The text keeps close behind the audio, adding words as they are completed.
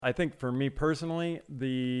I think for me personally,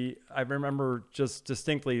 I remember just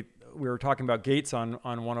distinctly, we were talking about gates on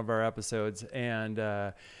one of our episodes, and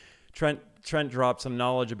Trent dropped some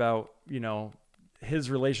knowledge about,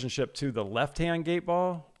 his relationship to the left-hand gate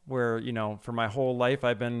ball, where, for my whole life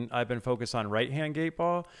I've been focused on right-hand gate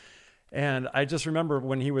ball. And I just remember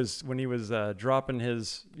when he was dropping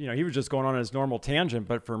his, he was just going on his normal tangent.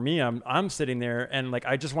 But for me, I'm sitting there and like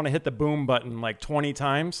I just want to hit the boom button like 20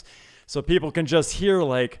 times, so people can just hear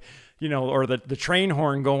like, or the train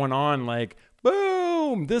horn going on like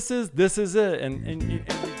boom. This is it. And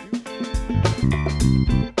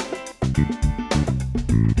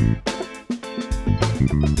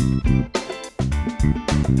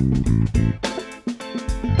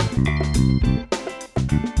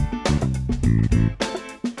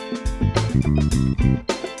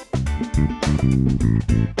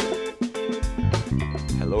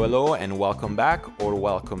Hello, and welcome back or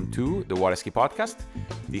welcome to the Water Ski Podcast.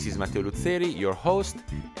 This is Matteo Luzzeri, your host,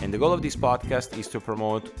 and the goal of this podcast is to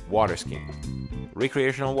promote water skiing.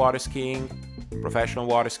 Recreational water skiing, professional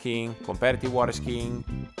water skiing, competitive water skiing,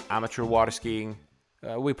 amateur water skiing.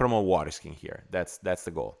 We promote water skiing here. That's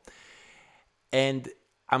the goal. And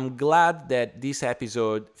I'm glad that this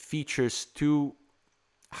episode features two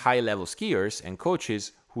high-level skiers and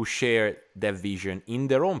coaches who share that vision in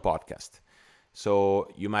their own podcast. So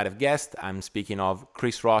you might have guessed, I'm speaking of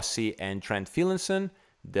Chris Rossi and Trent Phillinson,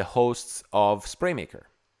 the hosts of Spraymaker.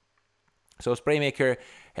 So Spraymaker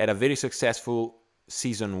had a very successful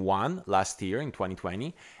season 1 last year in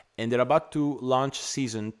 2020, and they're about to launch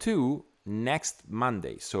season 2 next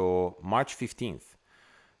Monday, so March 15th.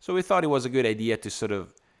 So we thought it was a good idea to sort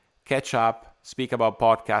of catch up, speak about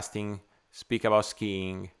podcasting, speak about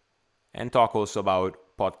skiing, and talk also about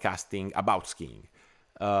podcasting about skiing.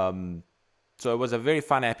 So it was a very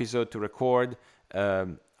fun episode to record.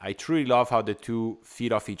 I truly love how the two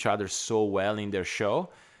feed off each other so well in their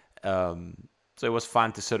show. So it was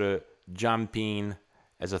fun to sort of jump in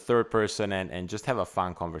as a third person and just have a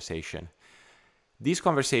fun conversation. This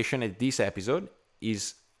conversation at this episode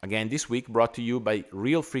is, again, this week brought to you by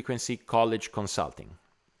Real Frequency College Consulting.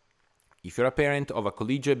 If you're a parent of a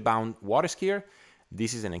collegiate-bound water skier,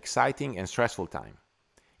 this is an exciting and stressful time.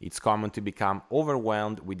 It's common to become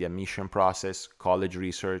overwhelmed with the admission process, college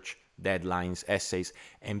research, deadlines, essays,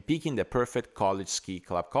 and picking the perfect college ski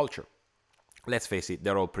club culture. Let's face it,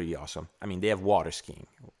 they're all pretty awesome. I mean, they have water skiing.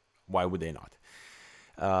 Why would they not?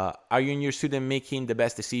 Are you and your student making the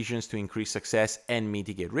best decisions to increase success and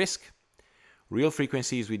mitigate risk? Real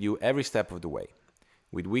Frequency is with you every step of the way.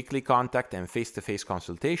 With weekly contact and face-to-face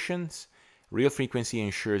consultations, Real Frequency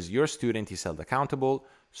ensures your student is held accountable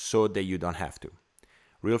so that you don't have to.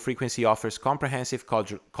 Real Frequency offers comprehensive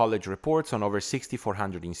college reports on over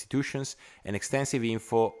 6,400 institutions and extensive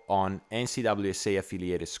info on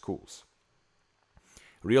NCWSA-affiliated schools.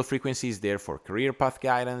 Real Frequency is there for career path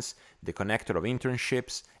guidance, the connector of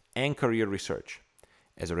internships, and career research.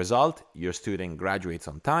 As a result, your student graduates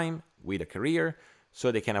on time with a career,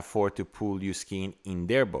 so they can afford to pull you skiing in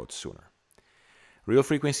their boat sooner. Real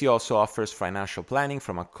Frequency also offers financial planning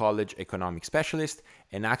from a college economic specialist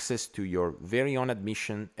and access to your very own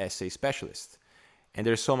admission essay specialist. And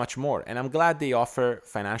there's so much more. And I'm glad they offer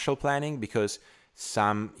financial planning because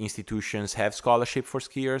some institutions have scholarship for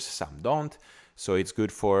skiers, some don't. So it's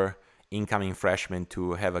good for incoming freshmen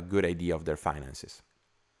to have a good idea of their finances.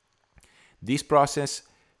 This process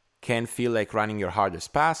can feel like running your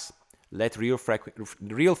hardest pass. Let Real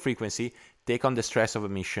Frequency take on the stress of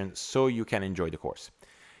admission so you can enjoy the course.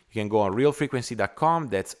 You can go on realfrequency.com,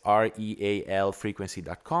 that's REAL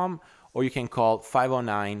frequency.com, or you can call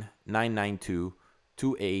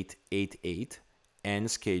 509-992-2888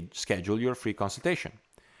 and schedule your free consultation.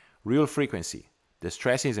 Real Frequency. The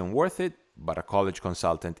stress isn't worth it, but a college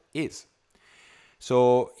consultant is.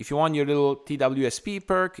 So if you want your little TWSP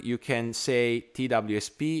perk, you can say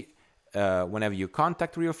TWSP whenever you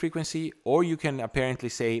contact Real Frequency, or you can apparently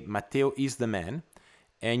say Matteo is the man,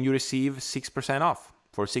 and you receive 6% off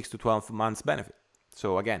for 6 to 12 months benefit.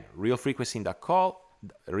 So again,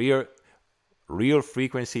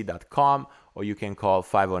 realfrequency.com, or you can call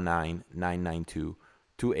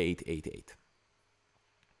 509-992-2888.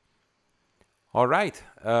 All right,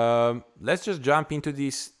 let's just jump into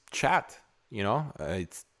this chat.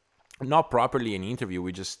 It's not properly an interview.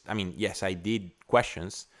 Yes, I did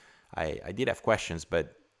questions. I did have questions,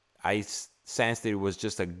 but I sensed that it was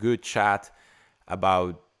just a good chat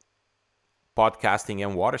about podcasting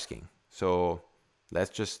and water skiing. So let's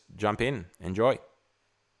just jump in. Enjoy.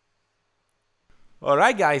 All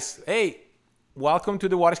right, guys. Hey, welcome to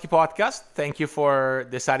the Water Ski Podcast. Thank you for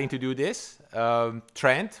deciding to do this.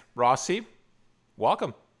 Trent, Rossi,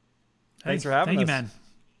 welcome. Thanks for having us. Thank you, man.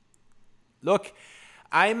 Look,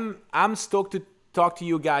 I'm stoked to talk to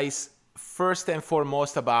you guys first and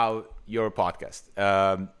foremost about your podcast.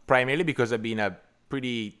 Primarily because I've been a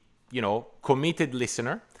pretty, committed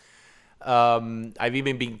listener. I've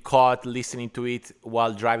even been caught listening to it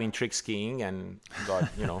while driving trick skiing and got,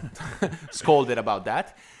 scolded about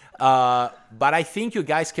that. But I think you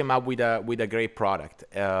guys came up with a great product.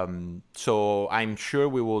 So I'm sure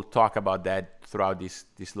we will talk about that throughout this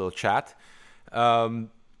little chat.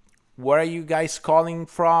 Where are you guys calling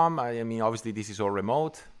from? I mean, obviously this is all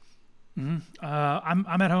remote. Mm-hmm.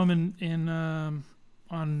 I'm at home in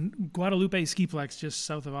on Guadalupe Skiplex, just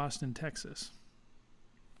south of Austin, Texas.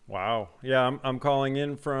 Wow. Yeah, I'm calling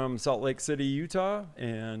in from Salt Lake City, Utah,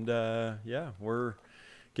 and we're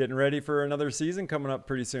getting ready for another season coming up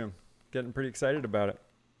pretty soon. Getting pretty excited about it.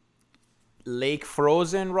 Lake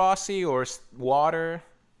frozen, Rossi, or water?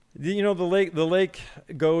 The lake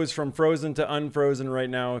goes from frozen to unfrozen right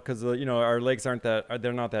now because our lakes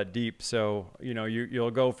they're not that deep. So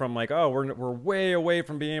you'll go from like, oh, we're way away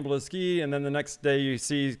from being able to ski, and then the next day you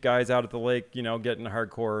see guys out at the lake, getting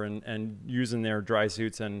hardcore and using their dry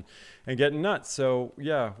suits and getting nuts. So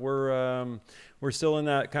yeah, we're still in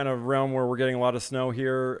that kind of realm where we're getting a lot of snow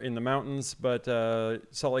here in the mountains, but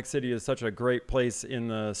Salt Lake City is such a great place in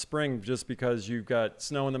the spring just because you've got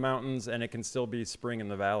snow in the mountains and it can still be spring in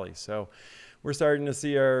the valley. So we're starting to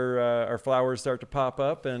see our flowers start to pop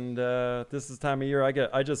up, and this is the time of year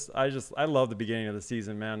I love the beginning of the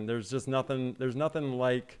season, man. There's nothing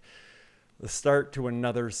like the start to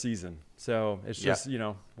another season. So it's just,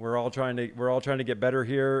 we're all trying to get better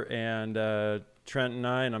here, and Trent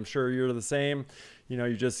and I'm sure you're the same.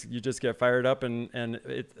 You just get fired up, and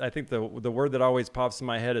I think the word that always pops in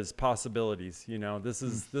my head is possibilities. This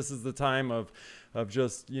is the time of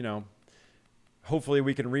just, hopefully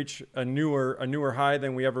we can reach a newer high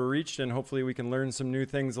than we ever reached, and hopefully we can learn some new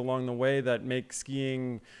things along the way that make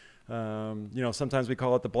skiing, sometimes we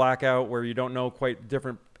call it the blackout, where you don't know quite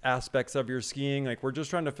different aspects of your skiing. Like, we're just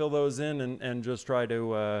trying to fill those in and just try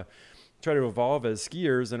to evolve as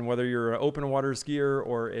skiers. And whether you're an open water skier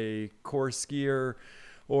or a course skier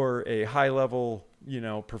or a high level,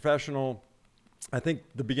 professional, I think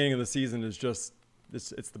the beginning of the season is just, it's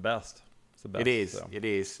the best. It's the best. It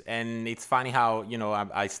is. And it's funny how,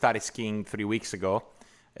 I started skiing 3 weeks ago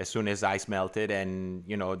as soon as ice melted, and,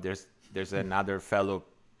 there's another fellow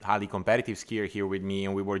highly competitive skier here with me,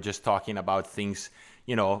 and we were just talking about things,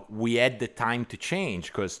 we had the time to change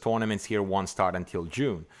because tournaments here won't start until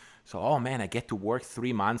June. So, oh man, I get to work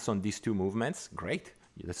 3 months on these two movements. Great.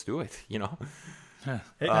 Let's do it, Hey,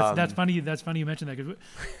 that's funny. That's funny you mentioned that, because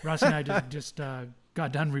Rossi and I just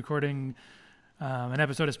got done recording an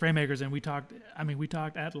episode of Spraymakers, and we talked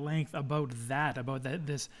at length about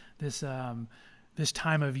this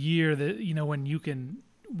time of year that, when you can,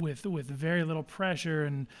 with very little pressure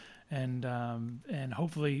and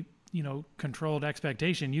hopefully, controlled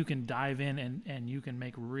expectation, you can dive in and you can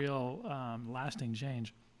make real lasting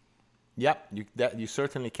change. Yep, you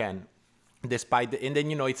certainly can. And then,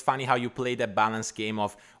 it's funny how you play that balance game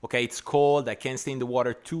of, okay, it's cold, I can't stay in the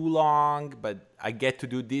water too long, but I get to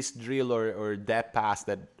do this drill or that pass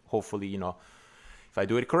that hopefully, if I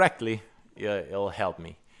do it correctly, it'll help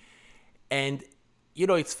me. And,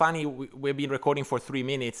 it's funny, we've been recording for 3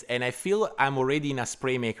 minutes, and I feel I'm already in a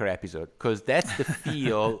Spraymaker episode, because that's the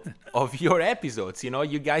feel of your episodes.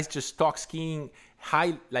 You guys just talk skiing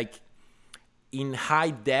in high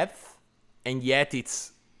depth, and yet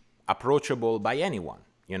it's approachable by anyone.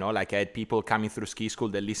 I had people coming through ski school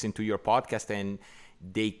that listened to your podcast, and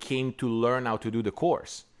they came to learn how to do the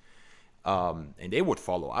course. And they would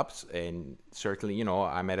follow up, and certainly,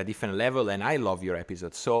 I'm at a different level, and I love your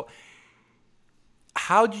episodes. So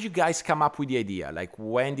how did you guys come up with the idea? Like,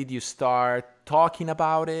 when did you start talking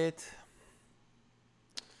about it?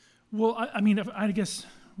 Well, I guess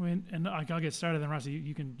and I'll get started, then Rossi,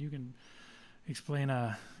 you can explain,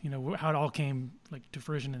 how it all came to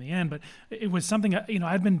fruition in the end. But it was something,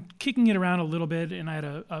 I'd been kicking it around a little bit, and I had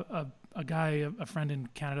a guy, a friend in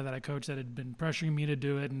Canada that I coached, that had been pressuring me to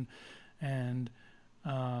do it, and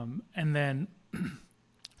then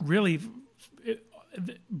really,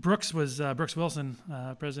 Brooks Wilson,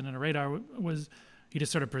 president of Radar, he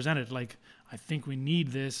just sort of presented, like, I think we need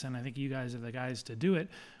this, and I think you guys are the guys to do it.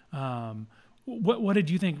 What did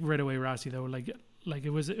you think right away, Rossi, though? Like it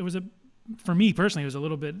was for me personally, it was a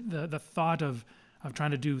little bit, the thought of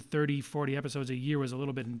trying to do 30, 40 episodes a year was a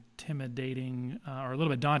little bit intimidating, or a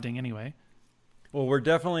little bit daunting anyway. Well, we're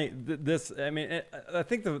definitely I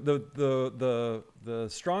think the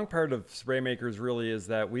strong part of Spraymakers really is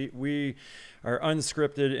that we are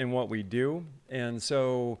unscripted in what we do. And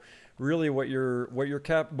so really what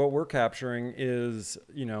we're capturing is,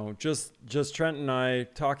 just Trent and I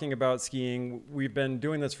talking about skiing. We've been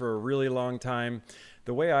doing this for a really long time.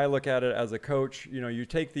 The way I look at it as a coach, you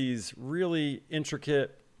take these really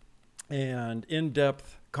intricate and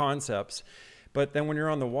in-depth concepts, but then when you're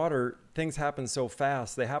on the water, things happen so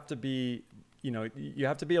fast. They have to be, you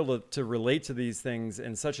have to be able to relate to these things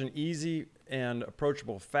in such an easy and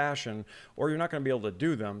approachable fashion, or you're not going to be able to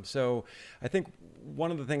do them. So I think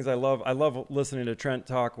one of the things I love listening to Trent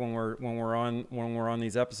talk when we're on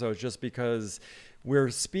these episodes, just because we're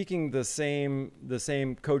speaking the same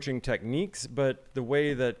coaching techniques, but the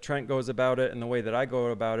way that Trent goes about it and the way that I go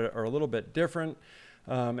about it are a little bit different.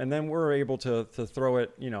 And then we're able to throw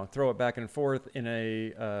it back and forth in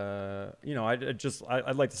I'd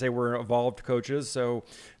like to say we're evolved coaches. So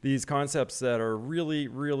these concepts that are really,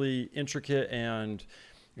 really intricate and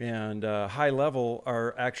high level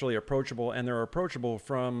are actually approachable, and they're approachable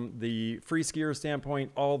from the free skier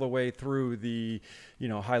standpoint all the way through the,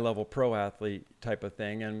 high level pro athlete type of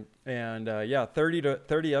thing. And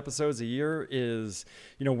 30 episodes a year is,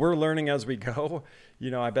 we're learning as we go.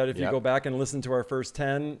 I bet if you go back and listen to our first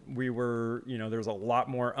 10, we were, there's a lot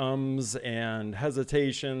more ums and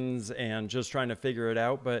hesitations and just trying to figure it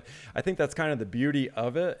out. But I think that's kind of the beauty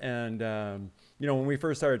of it. And, when we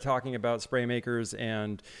first started talking about Spraymakers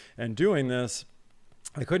and doing this,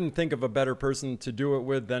 I couldn't think of a better person to do it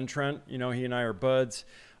with than Trent. He and I are buds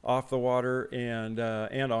off the water and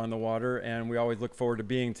on the water, and we always look forward to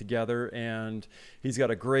being together. And he's got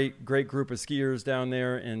a great group of skiers down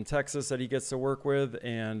there in Texas that he gets to work with,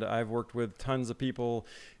 and I've worked with tons of people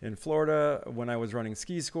in Florida when I was running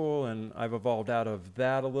ski school, and I've evolved out of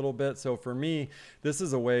that a little bit. So for me, this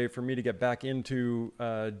is a way for me to get back into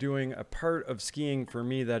doing a part of skiing for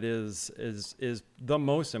me that is the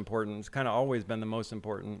most important. It's kind of always been the most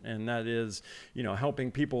important, and that is helping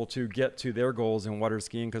people to get to their goals in water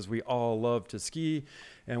skiing, because we all love to ski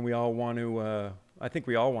and we all want to I think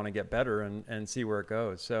we all want to get better and see where it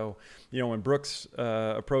goes. So when Brooks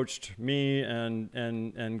approached me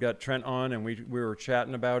and got Trent on, and we were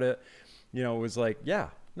chatting about it, it was like,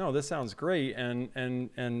 this sounds great.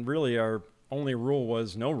 And really our only rule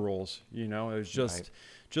was no rules. It was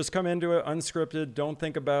just come into it unscripted, don't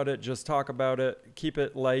think about it, just talk about it, keep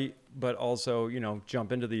it light, but also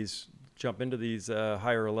jump into these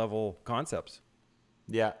higher level concepts.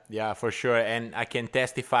 Yeah, for sure. And I can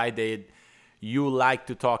testify that you like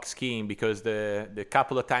to talk skiing, because the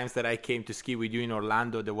couple of times that I came to ski with you in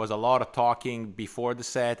Orlando, there was a lot of talking before the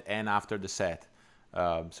set and after the set.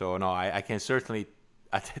 I can certainly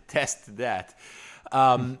attest to that.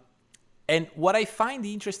 And what I find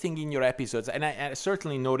interesting in your episodes, and I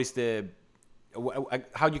certainly noticed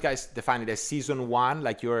how you guys define it as season 1,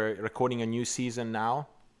 like you're recording a new season now.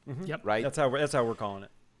 Mm-hmm. Yep. Right. That's how we're calling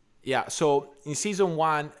it. Yeah. So in season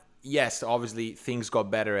 1, yes, obviously things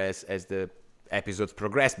got better as the episodes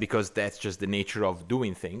progressed, because that's just the nature of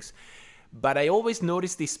doing things. But I always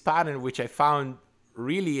noticed this pattern, which I found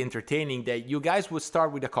really entertaining, that you guys would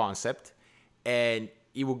start with a concept and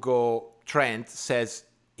it would go, Trent says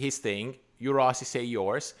his thing, you, Rossi, say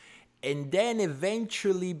yours. And then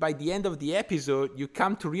eventually by the end of the episode, you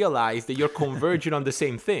come to realize that you're converging on the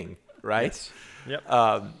same thing, right? Yes. Yep.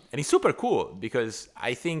 And it's super cool, because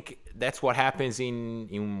I think that's what happens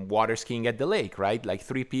in water skiing at the lake, right? Like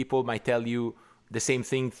 3 people might tell you the same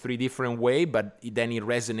thing 3 different ways, but then it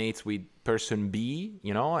resonates with person B,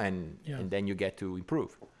 and then you get to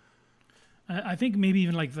improve. I think maybe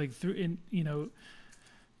even like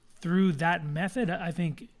through that method, I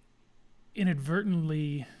think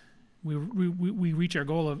inadvertently we reach our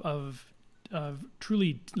goal of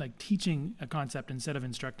truly like teaching a concept instead of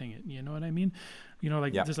instructing it. You know what I mean?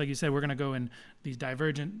 Just like you said, we're going to go in these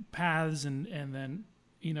divergent paths, and then,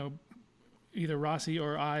 either Rossi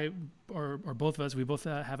or I or both of us, we both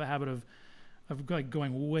have a habit of like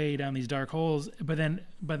going way down these dark holes, but then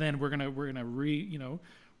we're going to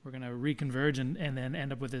reconverge and then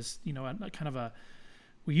end up with this,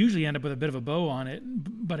 we usually end up with a bit of a bow on it.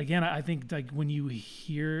 But again, I think like when you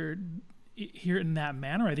hear it in that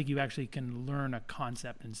manner, I think you actually can learn a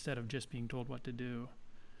concept instead of just being told what to do.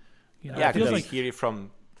 It feels like hear it from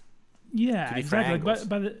exactly. angles.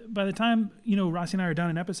 But by the time Rossi and I are done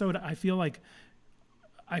an episode, I feel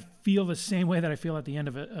the same way that I feel at the end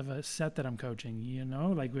of a set that I'm coaching.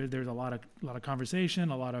 Like there's a lot of conversation,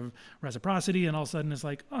 a lot of reciprocity, and all of a sudden it's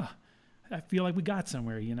like, I feel like we got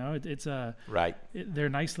somewhere. It's right. They're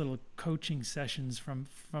nice little coaching sessions from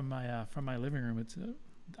my living room.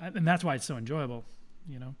 And that's why it's so enjoyable.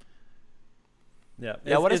 Yeah.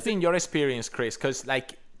 What has been your experience, Chris? Because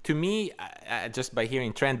to me, just by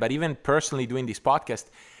hearing Trent, but even personally doing this podcast,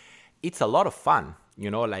 it's a lot of fun,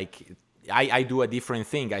 like I do a different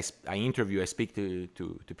thing. I interview, I speak to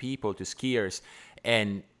people, to skiers,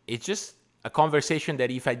 and it's just a conversation that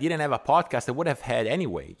if I didn't have a podcast, I would have had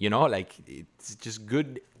anyway, like it's just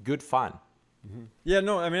good fun. Mm-hmm. Yeah,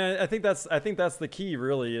 no, I mean, I think that's the key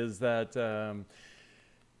really is that,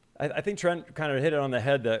 I think Trent kind of hit it on the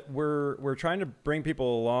head that we're trying to bring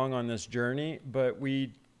people along on this journey, but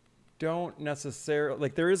we don't necessarily,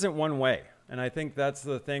 like, there isn't one way. And I think that's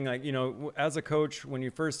the thing, like, as a coach, when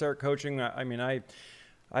you first start coaching, I mean, I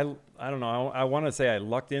don't know, I want to say I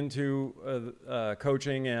lucked into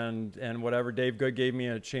coaching and whatever. Dave Good gave me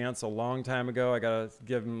a chance a long time ago. I got to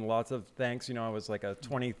give him lots of thanks. I was like a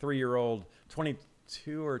 22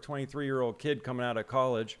 or 23-year-old kid coming out of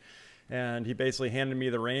college. And he basically handed me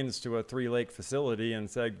the reins to a 3-lake facility and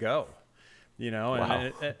said, go.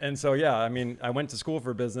 Wow. And so, yeah, I mean, I went to school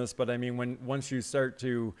for business, but I mean, once you start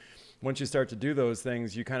to do those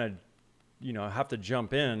things, you kind of, have to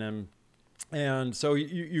jump in. And so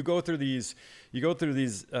you go through these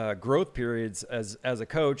growth periods as a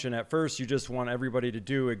coach. And at first you just want everybody to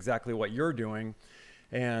do exactly what you're doing.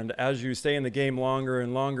 And as you stay in the game longer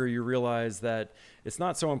and longer, you realize that it's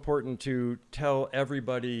not so important to tell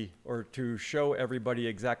everybody or to show everybody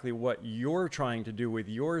exactly what you're trying to do with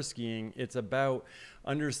your skiing. It's about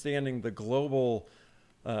understanding the global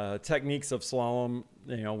techniques of slalom.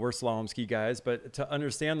 We're slalom ski guys, but to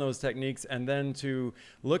understand those techniques and then to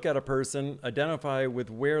look at a person, identify with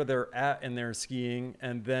where they're at in their skiing,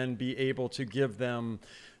 and then be able to give them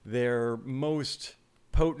their most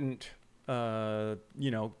potent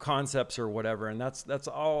concepts or whatever. And that's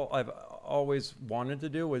all I've always wanted to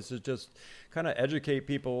do, was to just kind of educate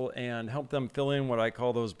people and help them fill in what I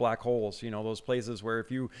call those black holes, those places where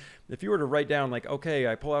if you were to write down, like, okay,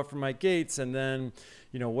 I pull out from my gates, and then,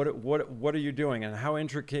 what are you doing, and how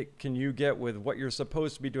intricate can you get with what you're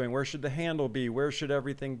supposed to be doing? Where should the handle be? Where should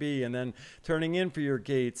everything be? And then turning in for your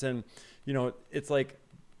gates. And, it's like,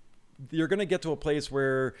 you're going to get to a place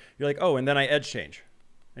where you're like, oh, and then I edge change.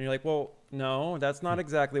 And you're like, well, no, that's not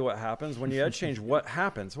exactly what happens. When you edge change, what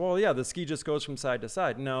happens? Well, yeah, the ski just goes from side to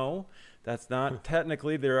side. No, that's not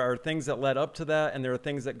technically. There are things that led up to that, and there are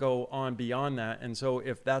things that go on beyond that. And so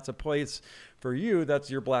if that's a place for you, that's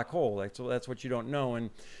your black hole. Like, so that's what you don't know.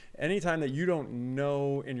 And anytime that you don't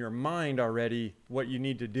know in your mind already what you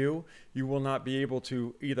need to do, you will not be able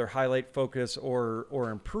to either highlight, focus, or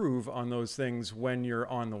improve on those things when you're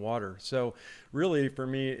on the water. So really, for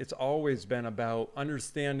me, it's always been about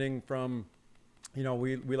understanding from,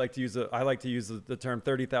 we like to use I like to use the term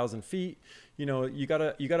 30,000 feet. You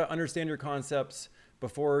gotta understand your concepts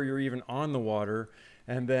before you're even on the water.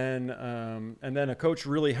 And then a coach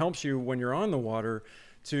really helps you when you're on the water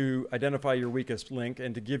to identify your weakest link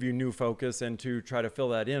and to give you new focus and to try to fill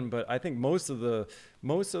that in. But I think most of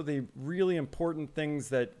the really important things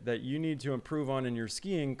that you need to improve on in your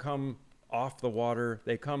skiing come off the water.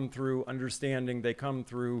 They come through understanding. They come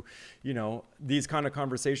through, these kind of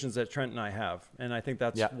conversations that Trent and I have. And I think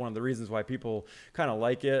that's one of the reasons why people kind of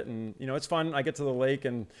like it. And, it's fun. I get to the lake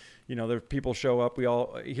and, there people show up. We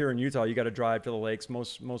all, here in Utah, you got to drive to the lakes.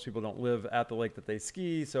 Most people don't live at the lake that they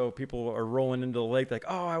ski. So people are rolling into the lake like,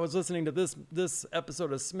 oh, I was listening to this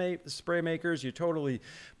episode of Spraymakers. You totally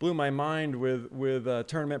blew my mind with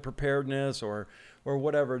tournament preparedness or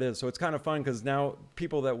whatever it is. So it's kind of fun because now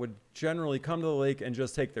people that would generally come to the lake and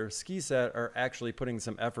just take their ski set are actually putting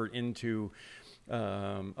some effort into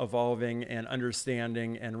evolving and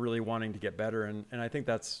understanding and really wanting to get better. And I think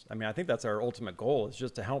that's our ultimate goal, is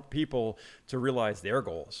just to help people to realize their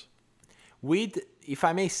goals. With, if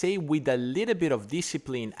I may say, with a little bit of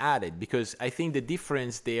discipline added, because I think the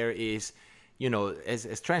difference there is,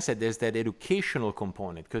 as Trent said, there's that educational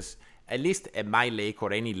component, because at least at my lake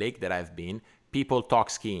or any lake that I've been, people talk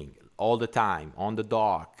skiing all the time on the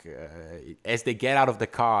dock, as they get out of the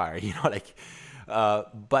car,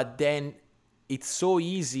 but then it's so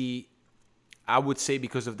easy, I would say,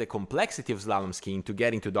 because of the complexity of slalom skiing, to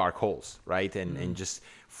get into dark holes, right? And just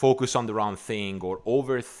focus on the wrong thing or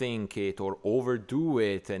overthink it or overdo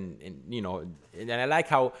it. And I like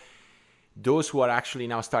how those who are actually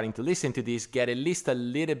now starting to listen to this get at least a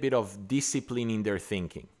little bit of discipline in their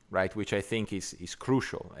thinking, right? Which I think is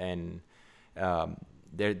crucial. And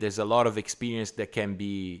there's a lot of experience that can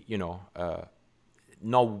be,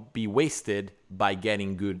 not be wasted by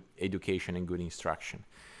getting good education and good instruction.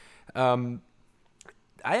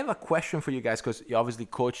 I have a question for you guys, because you obviously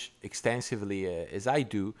coach extensively as I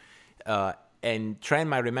do. And Trent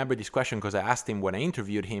might remember this question because I asked him when I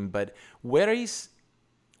interviewed him, but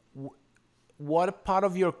what part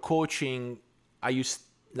of your coaching are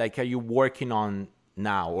you working on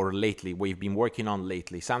now or lately, what you've been working on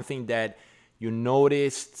lately? Something that you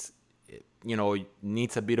noticed,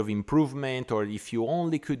 needs a bit of improvement, or if you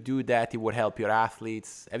only could do that, it would help your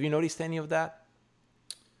athletes. Have you noticed any of that?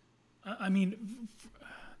 I mean,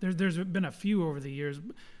 there's been a few over the years,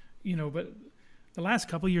 but the last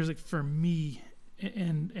couple of years, like for me,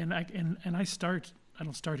 and I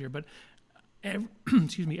don't start here, but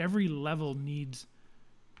every level needs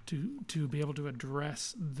to be able to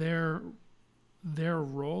address their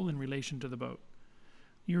role in relation to the boat.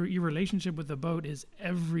 Your relationship with the boat is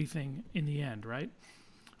everything in the end, right?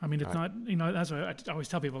 I mean, it's not, that's why I always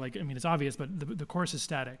tell people, it's obvious, but the course is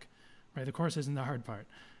static, right? The course isn't the hard part,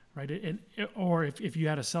 right? Or if you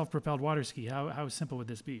had a self-propelled water ski, how simple would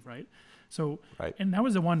this be, right? So, right. And that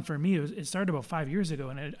was the one for me. It started about 5 years ago,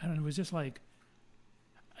 and it was just like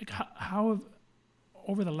how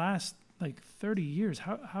over the last 30 years,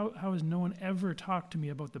 how has no one ever talked to me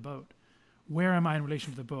about the boat? Where am I in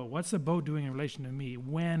relation to the boat? What's the boat doing in relation to me?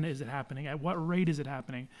 When is it happening? At what rate is it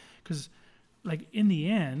happening? Because in the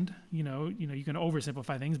end, you can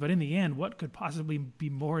oversimplify things, but in the end, what could possibly be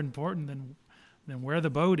more important than where the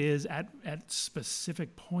boat is at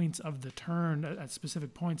specific points of the turn, at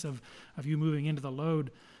specific points of you moving into the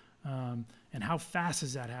load, and how fast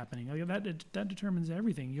is that happening? That determines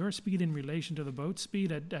everything. Your speed in relation to the boat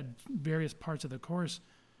speed at various parts of the course,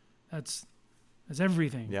 that's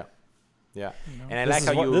everything. Yeah. Yeah, and I like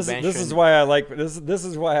how you mentioned. This is why I like this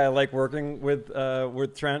is why I like working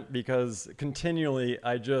with Trent, because continually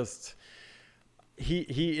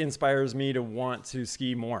he inspires me to want to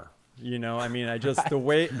ski more. I just the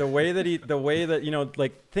way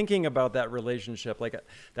that thinking about that relationship,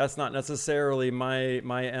 that's not necessarily my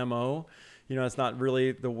MO. It's not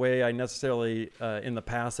really the way I necessarily in the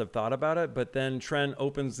past have thought about it. But then Trent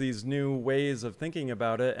opens these new ways of thinking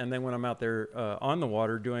about it. And then when I'm out there on the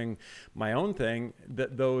water doing my own thing,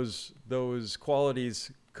 that those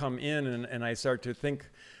qualities come in, and I start to think,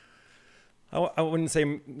 I wouldn't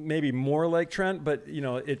say maybe more like Trent, but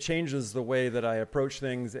it changes the way that I approach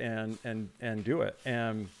things and do it.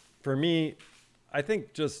 And for me, I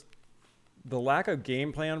think just the lack of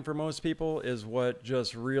game plan for most people is what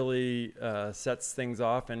just really sets things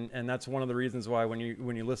off, and that's one of the reasons why when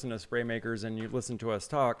you listen to Spraymakers and you listen to us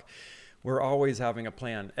talk, we're always having a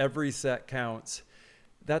plan. Every set counts.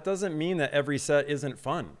 That doesn't mean that every set isn't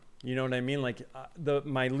fun. You know what I mean?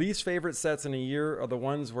 My least favorite sets in a year are the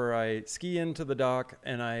ones where I ski into the dock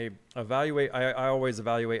and I evaluate. I always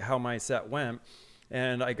evaluate how my set went,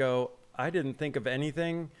 and I go, I didn't think of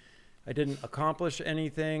anything, I didn't accomplish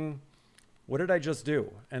anything. What did I just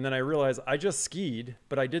do? And then I realized I just skied,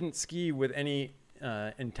 but I didn't ski with any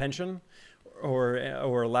intention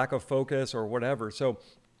or lack of focus or whatever. So,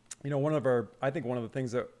 I think one of the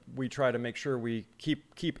things that we try to make sure we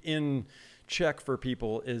keep in check for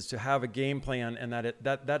people is to have a game plan, and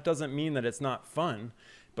that doesn't mean that it's not fun,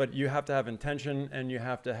 but you have to have intention, and you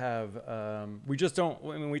have to have, we just don't,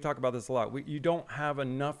 we talk about this a lot. You don't have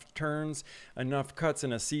enough turns, enough cuts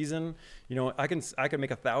in a season. I can make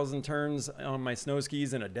 1,000 turns on my snow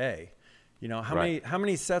skis in a day. How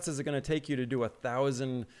many sets is it going to take you to do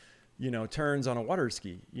 1,000, turns on a water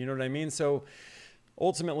ski? You know what I mean? So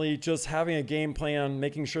ultimately just having a game plan,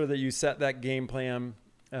 making sure that you set that game plan.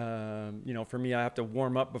 For me, I have to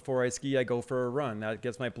warm up before I ski. I go for a run. That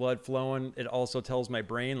gets my blood flowing. It also tells my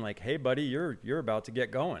brain hey, buddy, you're about to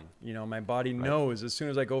get going. My body knows as soon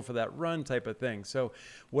as I go for that run type of thing. So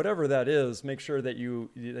whatever that is, make sure that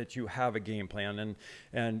you have a game plan.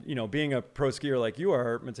 And being a pro skier like you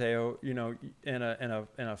are, Matteo, and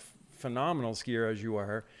a phenomenal skier as you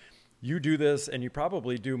are, you do this, and you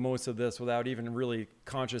probably do most of this without even really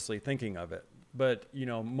consciously thinking of it. But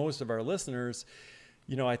most of our listeners,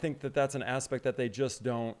 I think that that's an aspect that they just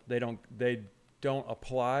don't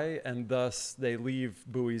apply, and thus they leave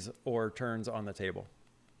buoys or turns on the table.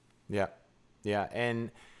 Yeah. And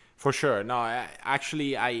for sure. No,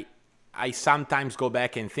 I sometimes go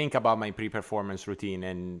back and think about my pre-performance routine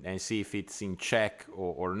and see if it's in check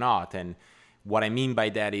or not. And what I mean by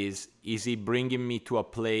that is it bringing me to a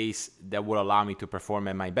place that will allow me to perform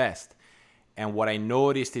at my best? And what I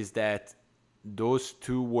noticed is that those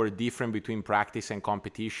two were different between practice and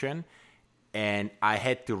competition, and I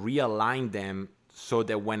had to realign them so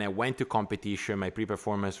that when I went to competition, my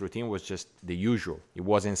pre-performance routine was just the usual. It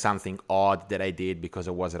wasn't something odd that I did because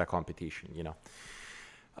I was at a competition,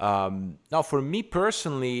 Now, for me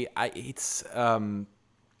personally, it's kind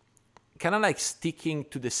of like sticking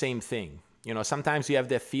to the same thing. Sometimes you have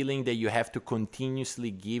that feeling that you have to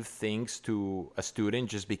continuously give things to a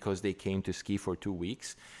student just because they came to ski for 2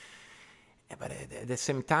 weeks. But at the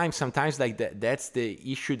same time, sometimes like that's the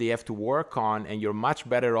issue they have to work on, and you're much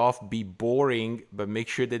better off be boring, but make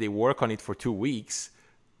sure that they work on it for 2 weeks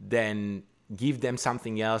than give them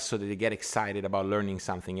something else so that they get excited about learning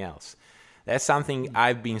something else. That's something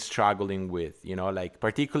I've been struggling with, you know, like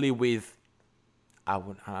particularly with, I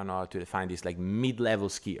don't know how to define this, like mid-level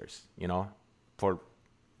skiers, you know, for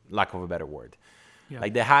lack of a better word. Yeah.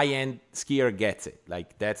 Like the high-end skier gets it.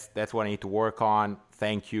 Like that's what I need to work on.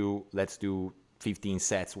 Thank you. Let's do 15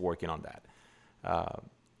 sets working on that.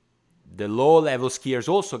 The low-level skiers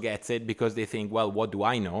also gets it because they think, well, what do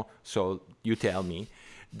I know? So you tell me.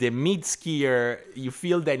 The mid-skier, you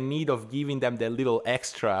feel the need of giving them the little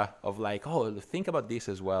extra of like, oh, think about this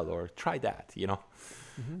as well, or try that, you know?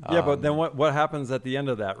 Mm-hmm. Yeah, but then what happens at the end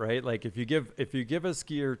of that, right? Like if you give a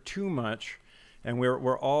skier too much, and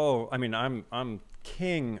we're all, I mean, I'm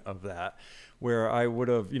king of that, where I would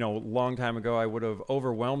have, you know, a long time ago, I would have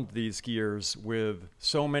overwhelmed these skiers with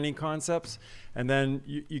so many concepts. And then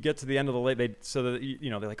you get to the end of the lake, so that, you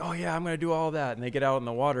know, they're like, oh yeah, I'm going to do all that. And they get out in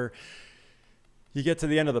the water. You get to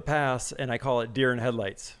the end of the pass, and I call it deer in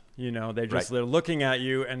headlights. You know, they're looking at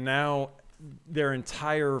you, and now their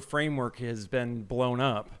entire framework has been blown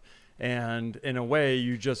up. And in a way,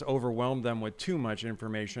 you just overwhelm them with too much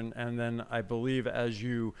information. And then I believe as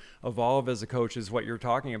you evolve as a coach is what you're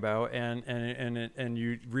talking about. And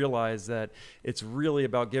you realize that it's really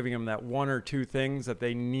about giving them that one or two things that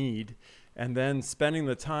they need, and then spending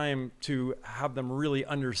the time to have them really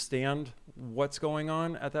understand what's going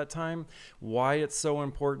on at that time, why it's so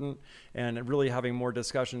important, and really having more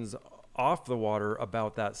discussions off the water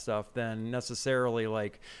about that stuff than necessarily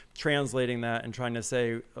like translating that and trying to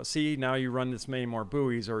say, see, now you run this many more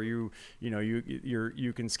buoys, or you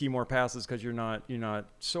can ski more passes because you're not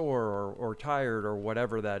sore or tired or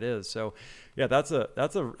whatever that is. So yeah, that's a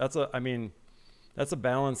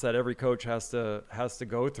balance that every coach has to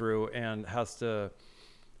go through, and has to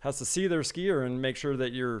see their skier and make sure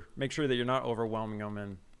that you're not overwhelming them.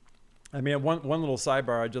 And I mean, one little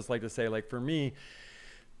sidebar I'd just like to say, like for me,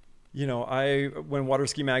 you know, when Water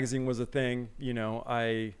Ski Magazine was a thing, you know,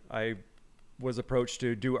 I was approached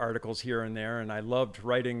to do articles here and there, and I loved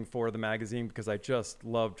writing for the magazine because I just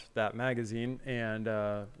loved that magazine, and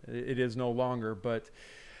it is no longer. But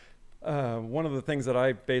one of the things that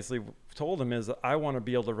I basically told him is I want to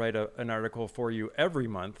be able to write an article for you every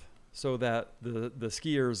month, so that the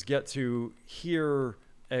skiers get to hear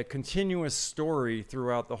a continuous story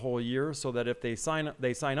throughout the whole year, so that if they sign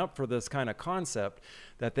up for this kind of concept,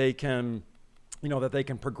 that they can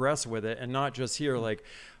progress with it, and not just hear like,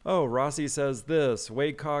 oh, Rossi says this,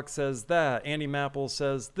 Wade Cox says that, Andy Mapple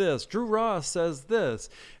says this, Drew Ross says this,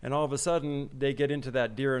 and all of a sudden they get into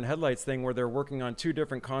that deer in headlights thing where they're working on two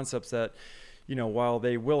different concepts that, you know, while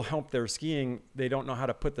they will help their skiing, they don't know how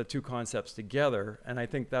to put the two concepts together. And I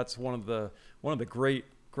think that's one of the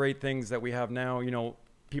great things that we have now. You know,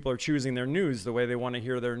 people are choosing their news the way they want to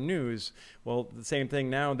hear their news. Well, the same thing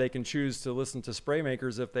now, they can choose to listen to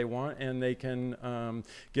Spraymakers if they want, and they can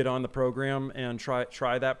get on the program and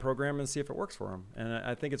try that program and see if it works for them. And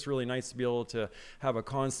I think it's really nice to be able to have a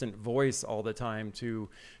constant voice all the time to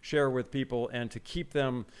share with people and to keep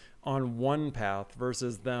them on one path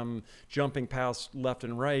versus them jumping past left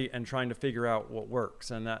and right and trying to figure out what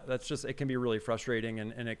works. And that's just, it can be really frustrating,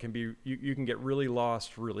 and it can be, you can get really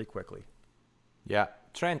lost really quickly. Yeah.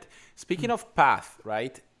 Trent, speaking of path,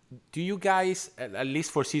 right? Do you guys, at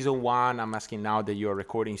least for season 1, I'm asking now that you're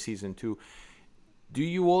recording season 2, do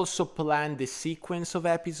you also plan the sequence of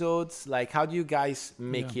episodes? Like, how do you guys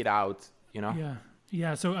make it out, you know?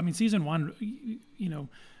 Yeah. So, I mean, season 1, you know,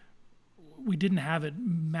 we didn't have it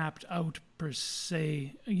mapped out per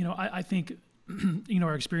se. You know, I think, you know,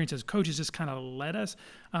 our experience as coaches just kind of led us.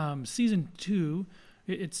 Season 2,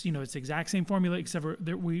 it's, you know, it's the exact same formula, except for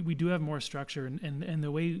we do have more structure, and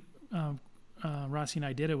the way Rossi and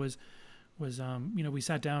I did it was you know, we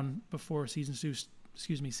sat down before season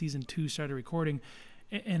 2 started recording,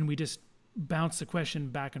 and we just bounced the question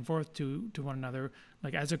back and forth to one another.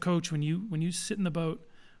 Like, as a coach, when you sit in the boat,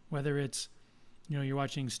 whether it's, you know, you're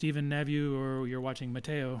watching Stephen Neveu or you're watching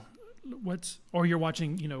Matteo, or you're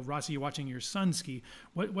watching, you know, Rossi, you're watching your son ski,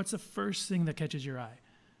 what's the first thing that catches your eye?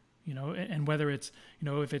 You know, and whether it's, you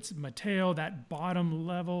know, if it's Matteo, that bottom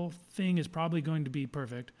level thing is probably going to be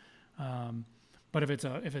perfect. But if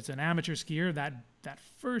it's an amateur skier, that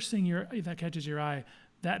first thing that catches your eye,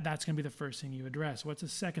 that's going to be the first thing you address. What's the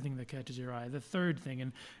second thing that catches your eye? The third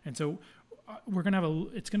thing, and so we're going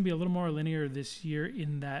to it's going to be a little more linear this year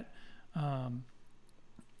in that,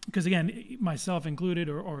 because again, myself included,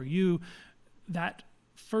 or you, that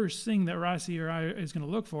first thing that Rossi or I is going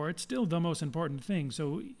to look for. It's still the most important thing.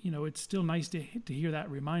 So, it's still nice to hear that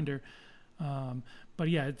reminder. But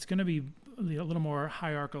yeah, it's going to be a little more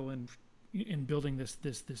hierarchical in building this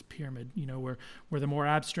pyramid, where the more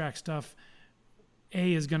abstract stuff,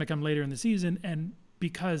 A, is going to come later in the season, and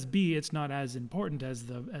because B, it's not as important as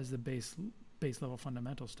the base level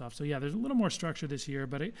fundamental stuff. So yeah, there's a little more structure this year,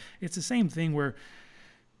 but it's the same thing where,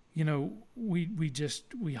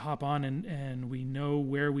 we hop on and we know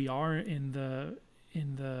where we are in the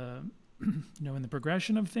in the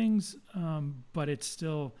progression of things, but it's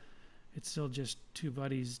still just two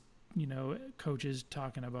buddies, coaches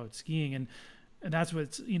talking about skiing, and that's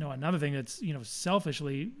what's another thing that's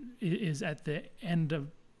selfishly is at the end of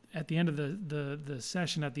the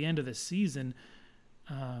session, at the end of the season.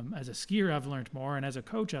 As a skier, I've learned more, and as a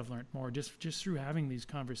coach, I've learned more just through having these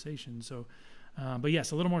conversations. So, but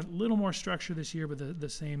yes, a little more structure this year, but the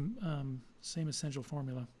same essential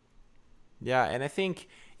formula. Yeah, and I think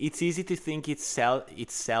it's easy to think it's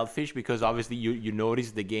selfish because obviously you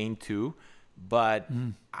notice the gain too, but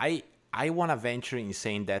I want to venture in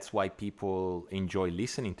saying that's why people enjoy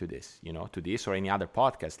listening to this, to this or any other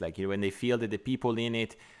podcast. Like when they feel that the people in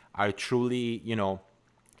it are truly,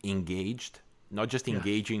 engaged, not just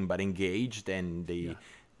engaging, but engaged, and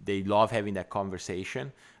they love having that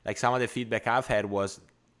conversation. Like some of the feedback I've had was,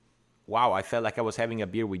 wow, I felt like I was having a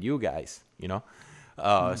beer with you guys,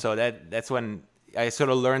 So that's when I sort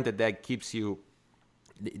of learned that keeps you,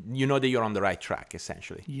 that you're on the right track,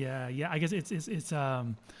 essentially. Yeah. I guess it's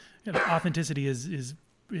authenticity is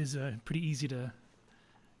pretty easy to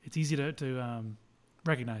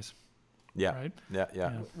recognize. Yeah. Right.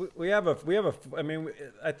 Yeah. We have a. I mean,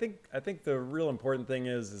 I think the real important thing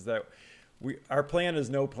is that our plan is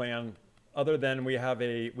no plan other than we have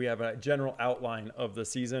a general outline of the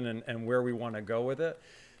season and where we want to go with it.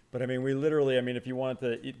 But I mean, we literally, if you want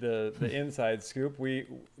the inside scoop,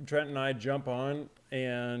 Trent and I jump on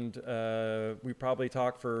and we probably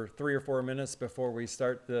talk for 3 or 4 minutes before we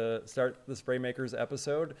start the Spraymakers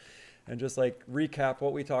episode, and just like recap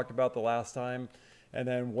what we talked about the last time, and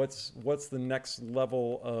then what's the next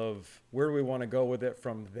level of where do we want to go with it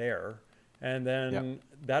from there. And then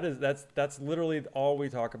that's literally all we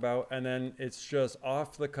talk about, and then it's just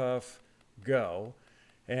off the cuff go.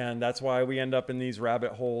 And that's why we end up in these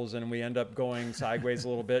rabbit holes and we end up going sideways a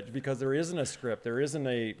little bit, because there isn't a script. There isn't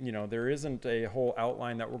a whole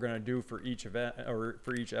outline that we're going to do for each event or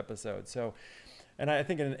for each episode. So, and I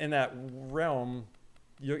think in that realm,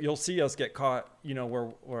 you'll see us get caught,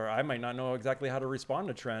 where I might not know exactly how to respond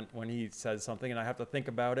to Trent when he says something, and I have to think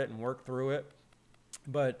about it and work through it.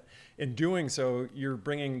 But in doing so, you're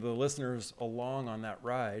bringing the listeners along on that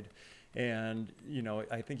ride. And,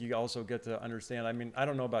 I think you also get to understand, I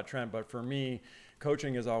don't know about Trent, but for me,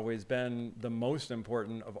 coaching has always been the most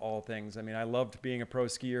important of all things. I loved being a pro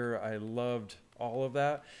skier. I loved all of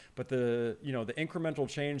that. But the incremental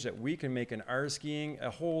change that we can make in our skiing, a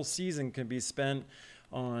whole season can be spent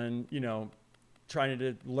on, trying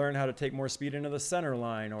to learn how to take more speed into the center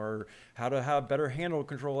line, or how to have better handle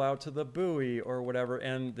control out to the buoy or whatever.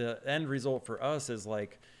 And the end result for us is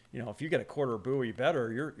like, if you get a quarter buoy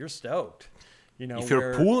better, you're stoked. If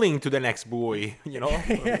you're pulling to the next buoy,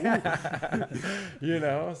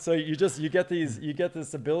 so you get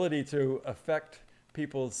this ability to affect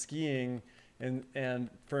people's skiing. And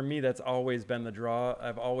for me, that's always been the draw.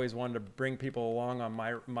 I've always wanted to bring people along on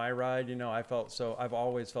my ride. I've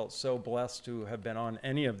always felt so blessed to have been on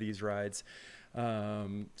any of these rides.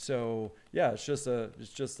 So yeah, it's just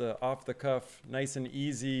a off the cuff, nice and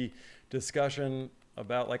easy discussion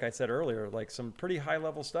about, like I said earlier, like some pretty high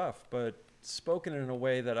level stuff, but spoken in a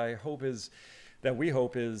way that we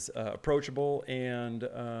hope is approachable and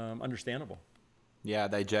understandable. Yeah,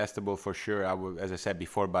 digestible for sure. As I said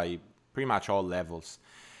before, by pretty much all levels.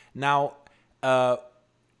 Now,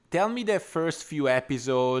 tell me the first few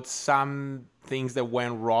episodes, some things that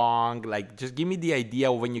went wrong. Like, just give me the idea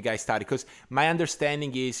of when you guys started, because my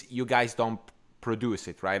understanding is you guys don't produce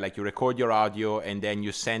it, right? Like you record your audio and then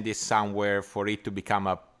you send it somewhere for it to become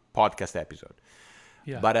a podcast episode.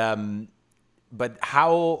 Yeah. But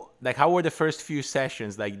how were the first few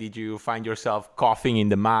sessions? Like, did you find yourself coughing in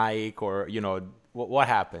the mic, or what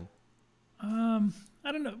happened? I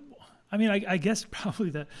don't know. I guess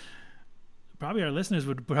probably our listeners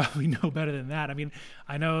would probably know better than that.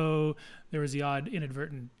 I know there was the odd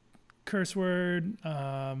inadvertent curse word,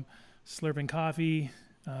 slurping coffee.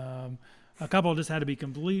 A couple just had to be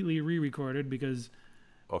completely re-recorded because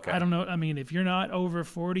I don't know. If you're not over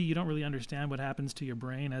 40, you don't really understand what happens to your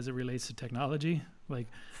brain as it relates to technology. Like,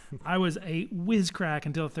 I was a whiz crack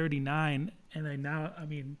until 39,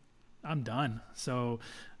 and I'm done. So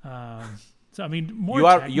I mean,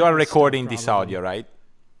 more. You are recording stuff, this audio, right?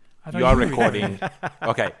 I thought You are were recording.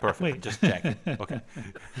 Okay, perfect. Wait. Just check. Okay.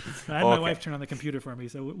 I had my wife turn on the computer for me,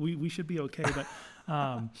 so we should be okay. But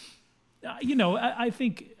I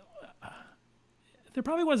think there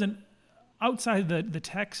probably wasn't, outside the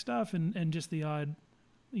tech stuff and just the odd,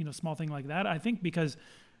 small thing like that. I think because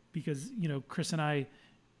Chris and I,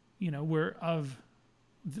 we're of,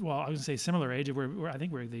 well, I was gonna say similar age. I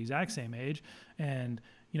think we're the exact same age, and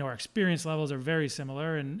our experience levels are very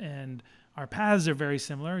similar, and our paths are very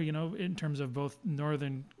similar. In terms of both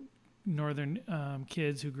northern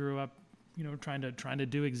kids who grew up, trying to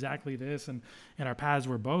do exactly this, and our paths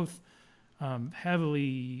were both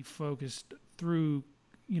heavily focused through,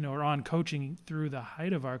 or on coaching through the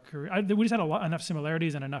height of our career. We just had enough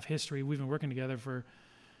similarities and enough history. We've been working together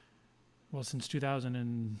since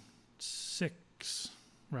 2006,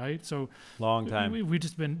 right? So long time.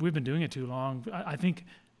 We've been doing it too long. I think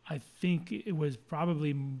it was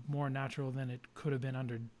probably more natural than it could have been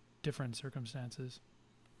under different circumstances.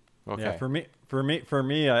 Okay. Yeah, for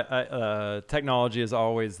me, I technology is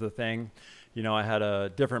always the thing. I had a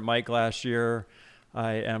different mic last year.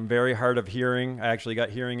 I am very hard of hearing. I actually got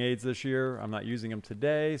hearing aids this year. I'm not using them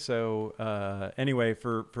today. So anyway,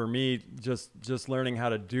 for me, just learning how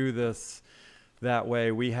to do this that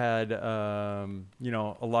way, we had a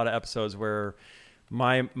lot of episodes where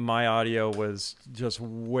my audio was just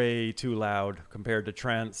way too loud compared to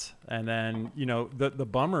Trent's. And then, the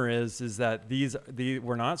bummer is that these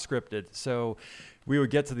were not scripted. So we would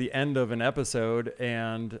get to the end of an episode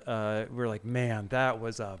and we're like, man, that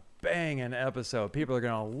was a banging episode. People are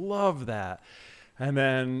going to love that. And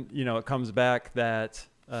then, it comes back that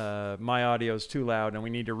my audio is too loud and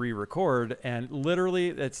we need to re-record, and literally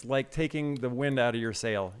it's like taking the wind out of your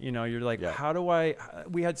sail. You're like,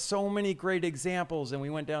 we had so many great examples and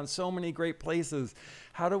we went down so many great places.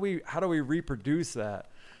 How do we reproduce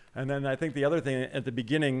that? And then I think the other thing, at the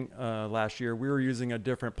beginning last year, we were using a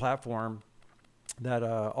different platform that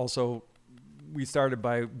also we started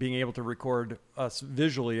by being able to record us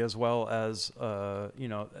visually as well as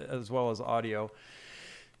audio.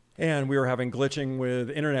 And we were having glitching with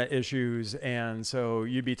internet issues. And so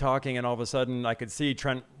you'd be talking and all of a sudden I could see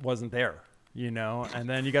Trent wasn't there, and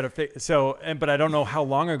then you got to fix. But I don't know how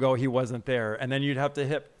long ago he wasn't there. And then you'd have to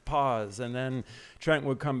hit pause and then Trent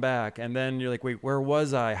would come back. And then you're like, wait, where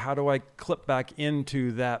was I? How do I clip back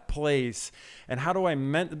into that place? And how do I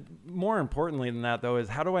more importantly than that though, is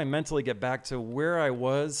how do I mentally get back to where I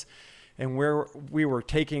was and where we were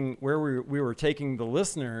taking the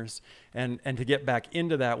listeners, and to get back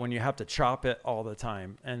into that when you have to chop it all the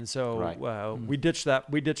time. And so we ditched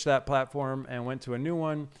that platform and went to a new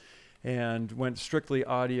one and went strictly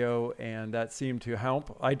audio, and that seemed to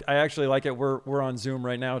help. I actually like it. We're on Zoom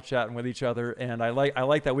right now chatting with each other, and I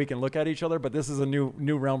like that we can look at each other, but this is a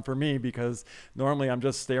new realm for me because normally I'm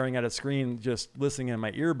just staring at a screen, just listening in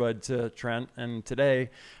my earbud to Trent, and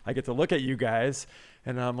today I get to look at you guys.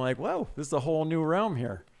 And I'm like, whoa, this is a whole new realm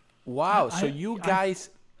here. Wow. So you guys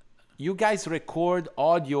record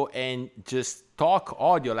audio and just talk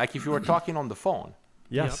audio, like if you were talking on the phone.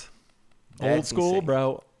 Yes. Yep. Old school, insane.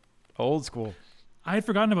 Bro. Old school. I had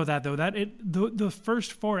forgotten about that though. The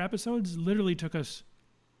first 4 episodes literally took us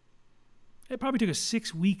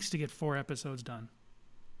 6 weeks to get 4 episodes done.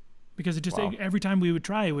 Because it just every time we would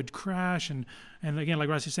try, it would crash, and again, like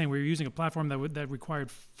Ross was saying, we were using a platform that required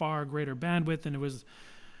far greater bandwidth, and it was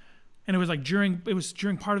like during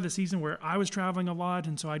part of the season where I was traveling a lot,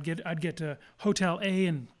 and so I'd get to Hotel A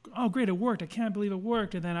and oh great, it worked, I can't believe it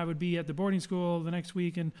worked, and then I would be at the boarding school the next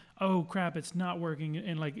week and oh crap, it's not working,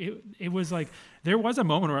 and like it was like there was a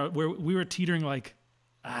moment where we were teetering like,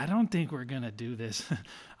 I don't think we're gonna do this.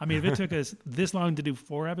 I mean, if it took us this long to do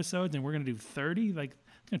 4 episodes and we're gonna do 30, like.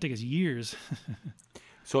 It's going to take us years.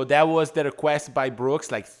 So that was the request by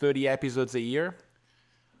Brooks, like 30 episodes a year?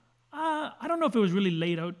 I don't know if it was really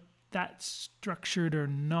laid out that structured or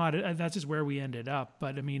not. That's just where we ended up.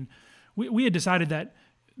 But I mean, we had decided that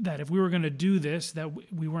if we were going to do this, that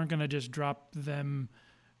we weren't going to just drop them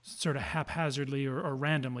sort of haphazardly or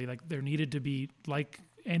randomly. Like there needed to be, like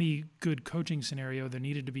any good coaching scenario, there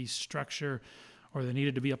needed to be structure, or there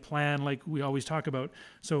needed to be a plan like we always talk about.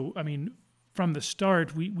 So, I mean, from the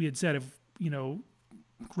start, we had said, if,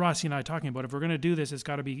 Rossi and I talking about, if we're going to do this, it's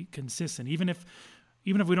got to be consistent. Even if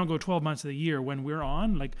we don't go 12 months of the year, when we're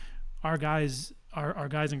on, like our guys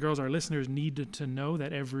and girls, our listeners need to know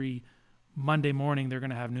that every Monday morning they're going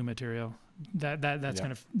to have new material. That's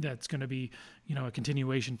going to be, a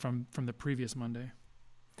continuation from the previous Monday.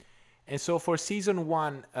 And so for season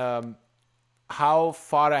 1, how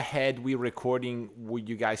far ahead we recording would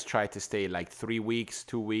you guys try to stay? Like 3 weeks,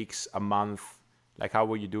 2 weeks, a month? Like how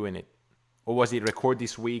were you doing it? Or was it record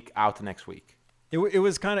this week, out next week? It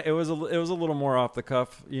was a little more off the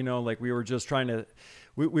cuff, like we were just trying to,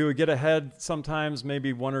 we would get ahead sometimes,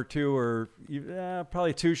 maybe 1 or 2 or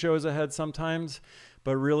probably 2 shows ahead sometimes.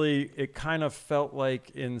 But really, it kind of felt like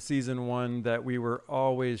in season 1 that we were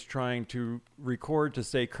always trying to record to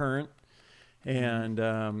stay current. And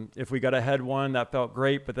if we got ahead 1, that felt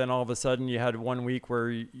great. But then all of a sudden, you had 1 week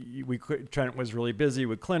where Trent was really busy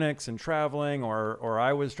with clinics and traveling, or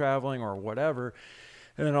I was traveling, or whatever.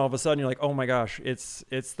 And then all of a sudden, you're like, oh my gosh, it's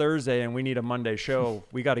Thursday, and we need a Monday show.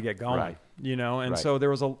 We got to get going, Right. And so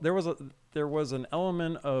there was an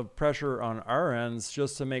element of pressure on our ends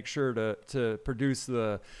just to make sure to produce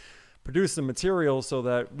the material so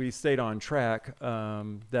that we stayed on track.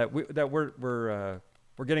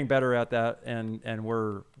 We're getting better at that, and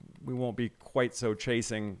we won't be quite so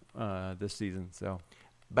chasing this season. So.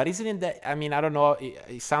 But isn't it that, I mean, I don't know,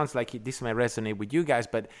 it sounds like this might resonate with you guys,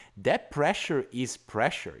 but that pressure is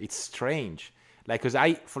pressure. It's strange. Like, because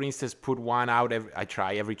I, for instance, put one out, I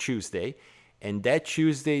try every Tuesday, and that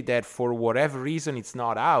Tuesday that for whatever reason it's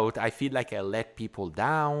not out, I feel like I let people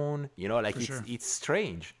down, like it's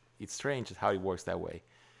strange. It's strange how it works that way.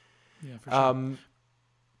 Yeah, for sure.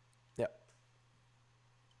 Yeah.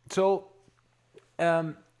 So,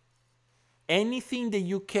 anything that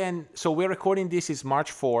you can, so we're recording this is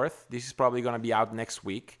March 4th. This is probably going to be out next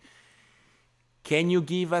week. Can you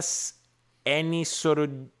give us any sort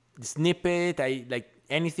of snippet, like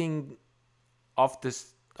anything off the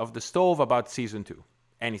stove about season 2?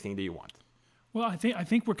 Anything that you want? Well, I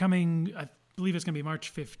think we're coming, I believe it's going to be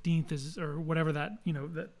March 15th or whatever that,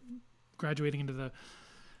 that graduating into the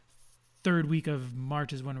 3rd week of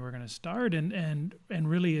March is when we're going to start. And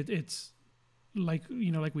really it's, like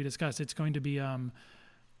we discussed, we're going to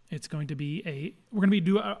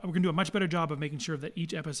do a much better job of making sure that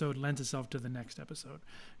each episode lends itself to the next episode,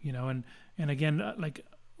 and again, like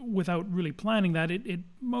without really planning that, it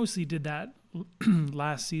mostly did that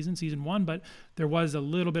last season 1, but there was a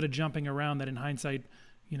little bit of jumping around that in hindsight,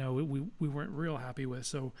 we weren't real happy with.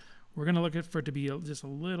 So we're going to look for it to be just a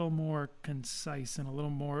little more concise and a little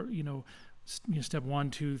more, step 1,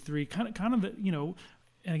 2, 3, kind of the,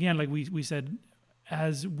 and again, like we said,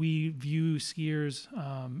 as we view skiers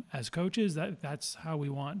as coaches, that's how we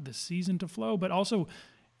want the season to flow. But also,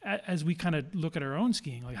 as we kind of look at our own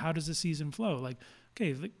skiing, like how does the season flow? Like,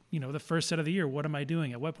 okay, the first set of the year, what am I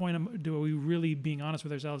doing? At what point are we really being honest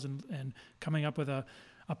with ourselves and coming up with a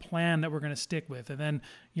plan that we're going to stick with? And then,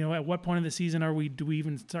 at what point of the season do we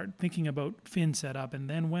even start thinking about fin setup? And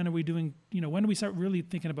then when are we doing, when do we start really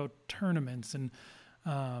thinking about tournaments? And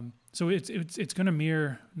so it's going to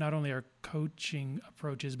mirror not only our coaching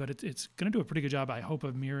approaches, but it's going to do a pretty good job, I hope,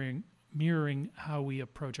 of mirroring how we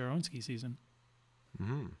approach our own ski season.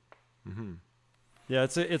 Mm-hmm. Mm-hmm. Yeah,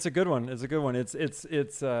 it's a good one. It's a good one. It's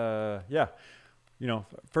yeah.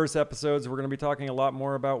 First episodes, we're going to be talking a lot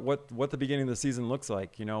more about what the beginning of the season looks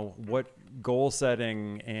like, what goal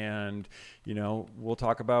setting, and, we'll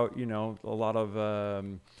talk about, a lot of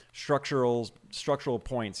structural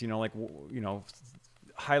points,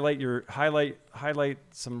 highlight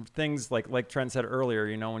some things like Trent said earlier,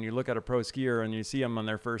 when you look at a pro skier and you see them on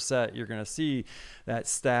their first set, you're going to see that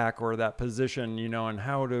stack or that position, and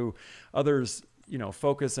how do others,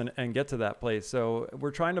 focus and get to that place. So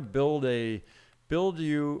we're trying to build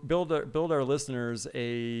our listeners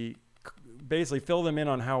basically fill them in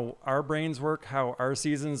on how our brains work, how our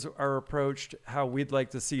seasons are approached, how we'd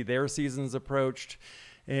like to see their seasons approached.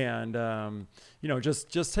 And,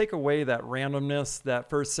 just take away that randomness, that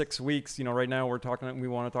first 6 weeks. Right now we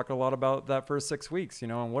want to talk a lot about that first 6 weeks,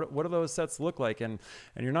 and what do those sets look like? And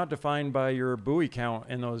you're not defined by your buoy count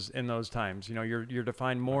in those times. You're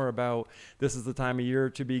defined more about this is the time of year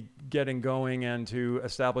to be getting going and to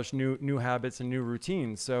establish new habits and new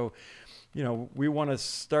routines. So, we want to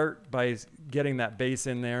start by getting that base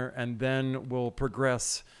in there, and then we'll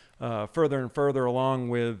progress further and further along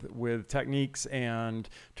with techniques and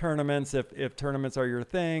tournaments if tournaments are your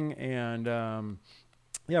thing. And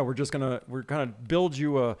we're kind of build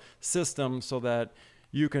you a system so that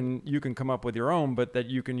you can come up with your own, but that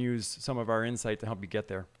you can use some of our insight to help you get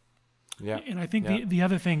there. Yeah. And I think the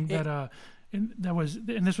other thing that was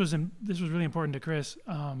really important to Chris,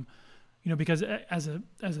 because as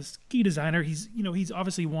a ski designer, he's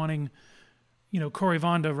obviously wanting, Corey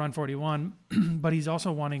Vaughn to run 41, but he's also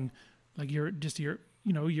wanting like your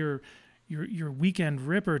weekend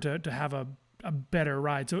ripper to have a better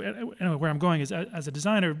ride. So anyway, where I'm going is as a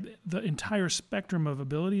designer, the entire spectrum of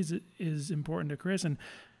abilities is important to Chris, and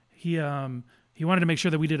he he wanted to make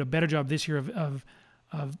sure that we did a better job this year of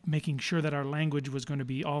making sure that our language was going to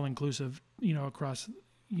be all inclusive, across,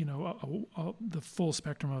 the full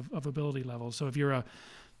spectrum of ability levels. So if you're a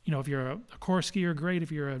course skier, great.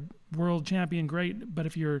 If you're a world champion, great. But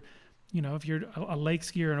if you're a lake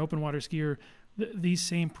skier, an open water skier, these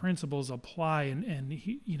same principles apply. And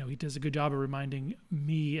he does a good job of reminding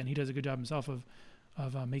me, and he does a good job himself of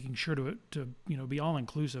making sure to be all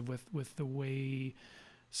inclusive with the way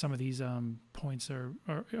some of these points are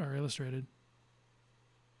illustrated.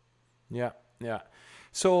 Yeah.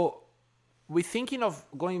 So we're thinking of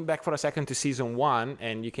going back for a second to season 1,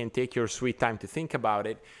 and you can take your sweet time to think about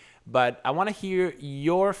it. But I want to hear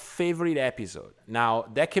your favorite episode. Now,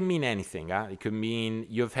 that can mean anything. It could mean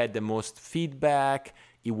you've had the most feedback,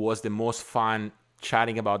 it was the most fun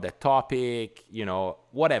chatting about that topic,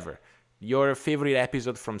 whatever. Your favorite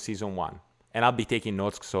episode from season 1. And I'll be taking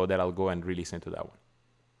notes so that I'll go and re-listen to that one.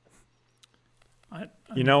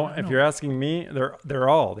 If you're asking me, they're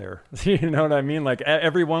all there. You know what I mean? Like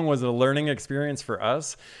everyone was a learning experience for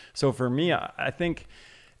us. So for me, I think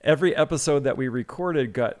every episode that we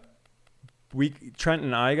recorded Trent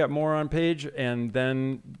and I got more on page, and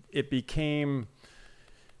then it became,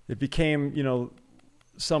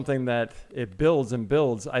 something that it builds and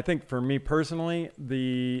builds. I think for me personally,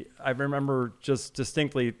 I remember just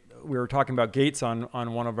distinctly, we were talking about gates on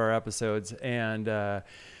one of our episodes, and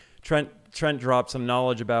Trent dropped some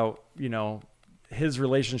knowledge about, his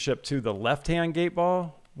relationship to the left-hand gate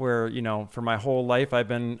ball, where, for my whole life I've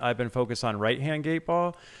been focused on right-hand gate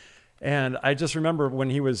ball. And I just remember when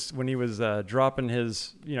he was dropping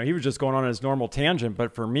his, he was just going on his normal tangent.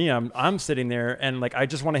 But for me, I'm sitting there and I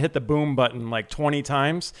just want to hit the boom button 20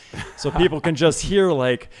 times so people can just hear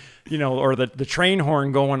or the train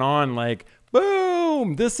horn going on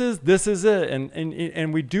boom, this is it.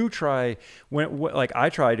 And we do try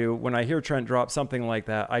when I hear Trent drop something like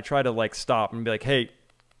that, I try to stop and be like, hey,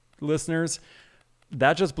 listeners,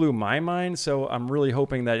 that just blew my mind. So I'm really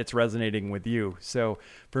hoping that it's resonating with you. So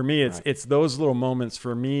for me, it's those little moments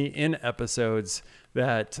for me in episodes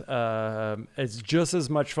that it's just as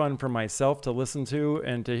much fun for myself to listen to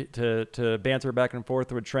and to banter back and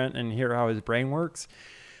forth with Trent and hear how his brain works.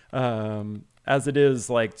 As it is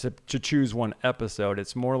to choose one episode.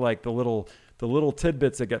 It's more like the little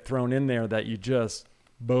tidbits that get thrown in there that you just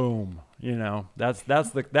boom, that's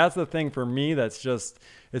the thing for me. That's just,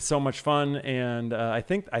 it's so much fun. And I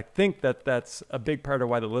think that's a big part of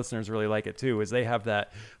why the listeners really like it too, is they have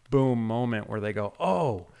that boom moment where they go,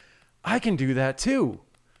 oh, I can do that too.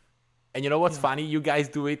 And you know what's funny? You guys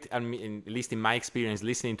do it, at least in my experience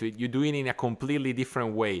listening to it, you do it in a completely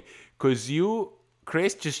different way. Because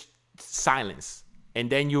Chris, just silence. And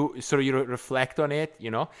then you reflect on it,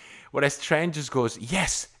 Whereas Trent just goes,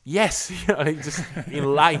 yes, just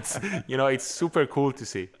in lights. It's super cool to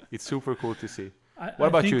see. What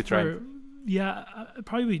about you, Trent?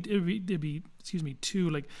 Probably it'd be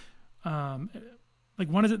two. One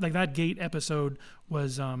is it that gate episode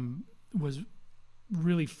was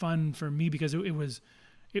really fun for me because it was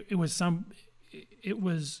a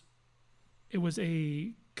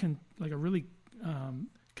really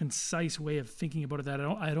concise way of thinking about it that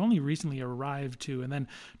I had only recently arrived to, and then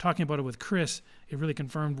talking about it with Chris, it really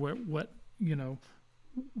confirmed what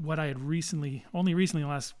I had only recently in the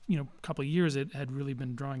last couple of years it had really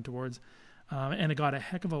been drawing towards, and it got a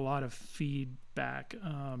heck of a lot of feedback.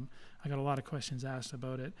 I got a lot of questions asked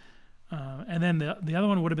about it, and then the other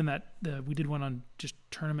one would have been that we did one on just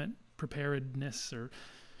tournament preparedness, or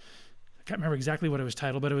I can't remember exactly what it was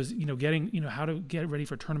titled, but it was getting how to get ready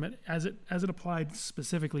for tournament as it applied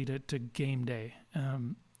specifically to game day,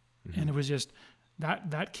 and it was just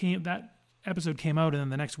that episode came out, and then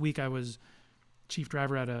the next week I was chief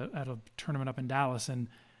driver at a tournament up in Dallas, and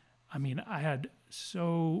I mean I had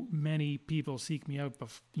so many people seek me out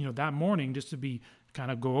that morning just to be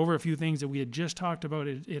kind of go over a few things that we had just talked about.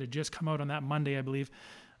 It had just come out on that Monday, I believe.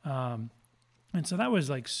 And so that was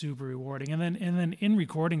super rewarding. And then in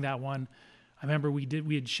recording that one, I remember we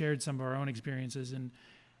had shared some of our own experiences,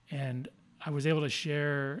 and I was able to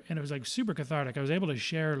share, and it was super cathartic. I was able to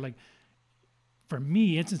share for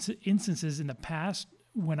me instances in the past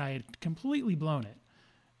when I had completely blown it,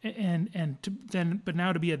 but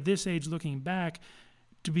now to be at this age looking back,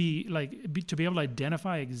 to be able to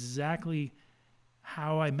identify exactly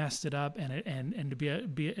how I messed it up, and to be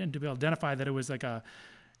able to identify that it was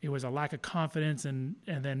it was a lack of confidence, and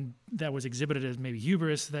then that was exhibited as maybe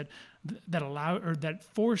hubris that allowed, or that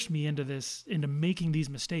forced me into making these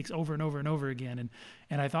mistakes over and over and over again.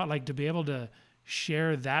 And I thought to be able to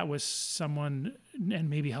share that with someone and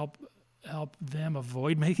maybe help help them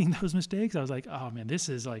avoid making those mistakes. I was like, oh man, this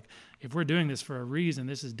is like, if we're doing this for a reason,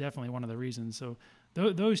 this is definitely one of the reasons. So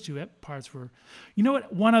those two parts were, you know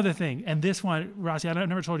what, one other thing, and this one, Rossi, I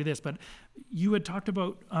never told you this, but you had talked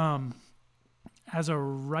about as a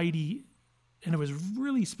righty, and it was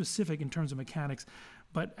really specific in terms of mechanics,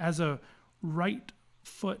 but as a right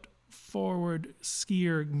foot forward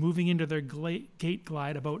skier moving into their gate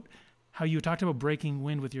glide, about how you talked about breaking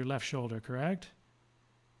wind with your left shoulder, correct?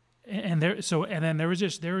 And then there was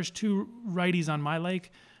two righties on my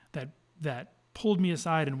lake that pulled me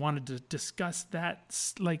aside and wanted to discuss that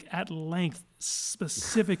like at length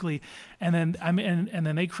specifically, and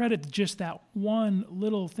then they credit just that one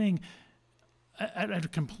little thing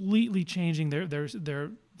at completely changing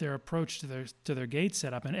their approach to their gate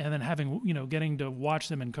setup, and then having, getting to watch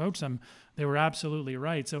them and coach them, they were absolutely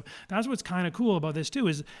right. So that's what's kind of cool about this too,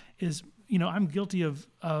 is I'm guilty of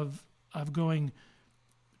going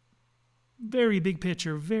very big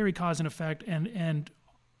picture, very cause and effect, and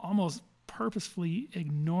almost purposefully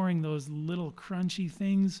ignoring those little crunchy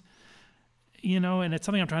things, and it's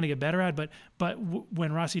something I'm trying to get better at. But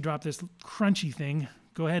when Rossi dropped this crunchy thing,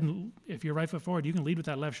 go ahead and, if you're right foot forward, you can lead with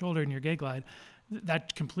that left shoulder in your gate glide.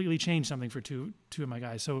 That completely changed something for two of my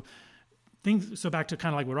guys. So back to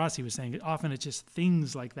kind of like what Rossi was saying, often it's just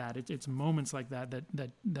things like that. It's moments like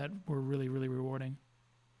that were really, really rewarding.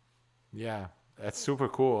 Yeah, that's super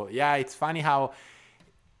cool. Yeah, it's funny how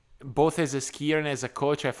both as a skier and as a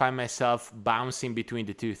coach, I find myself bouncing between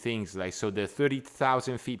the two things. Like, so the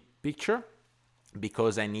 30,000 feet picture,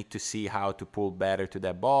 because I need to see how to pull better to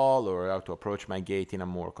that ball or how to approach my gate in a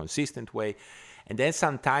more consistent way. And then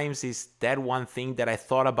sometimes it's that one thing that I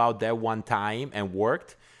thought about that one time and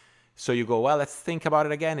worked. So you go, well, let's think about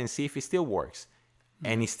it again and see if it still works.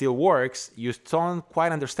 Mm-hmm. And it still works. You don't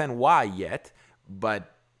quite understand why yet,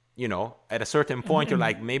 but at a certain point, you're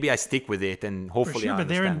like, maybe I stick with it, and hopefully I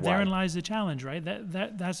understand why. Therein lies the challenge, right?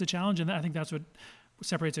 That's the challenge, and I think that's what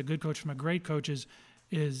separates a good coach from a great coach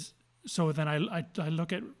is. So then I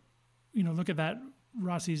look at that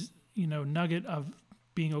Rossi's nugget of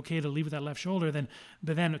being okay to lead with that left shoulder.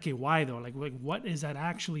 But then okay, why though? Like what is that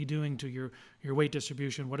actually doing to your weight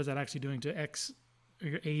distribution? What is that actually doing to X or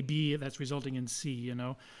your AB that's resulting in C? And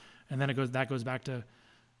then that goes back to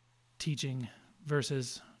teaching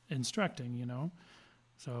versus instructing.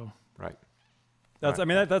 So right. That's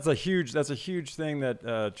a huge thing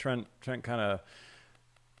that Trent kind of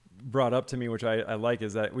brought up to me, which I like,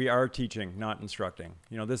 is that we are teaching, not instructing.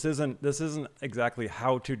 This isn't exactly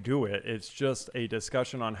how to do it. It's just a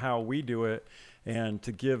discussion on how we do it, and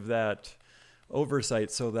to give that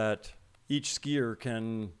oversight so that each skier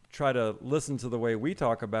can try to listen to the way we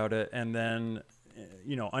talk about it, and then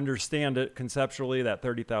understand it conceptually, that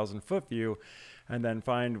 30,000 foot view, and then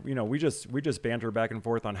find, we just banter back and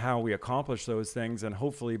forth on how we accomplish those things, and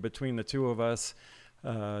hopefully between the two of us,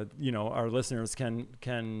 our listeners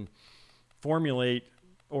can formulate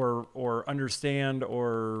or understand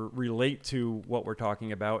or relate to what we're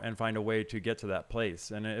talking about and find a way to get to that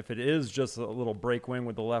place. And if it is just a little break wind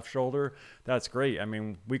with the left shoulder, that's great. I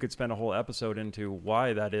mean, we could spend a whole episode into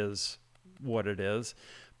why that is what it is.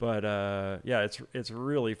 But it's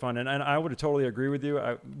really fun. And I would totally agree with you.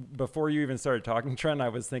 Before you even started talking, Trent, I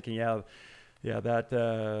was thinking,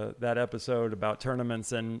 that episode about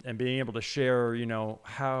tournaments and being able to share,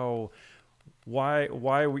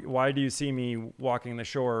 why do you see me walking the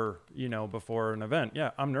shore, before an event? Yeah,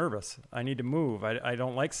 I'm nervous. I need to move. I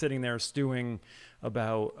don't like sitting there stewing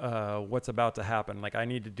about what's about to happen. Like, I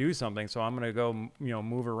need to do something, so I'm going to go,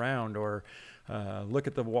 move around, or look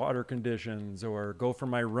at the water conditions, or go for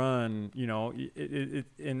my run.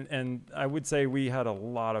 And I would say we had a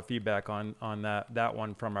lot of feedback on that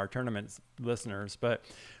one from our tournament listeners. But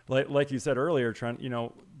like you said earlier, Trent,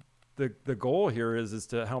 the goal here is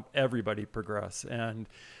to help everybody progress. And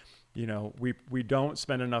we don't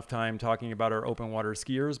spend enough time talking about our open water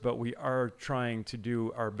skiers, but we are trying to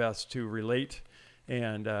do our best to relate.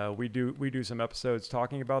 And we do some episodes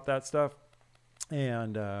talking about that stuff.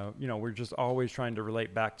 And we're just always trying to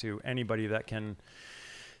relate back to anybody that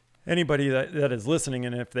is listening,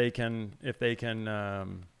 and if they can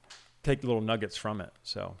take little nuggets from it.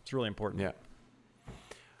 So it's really important. Yeah.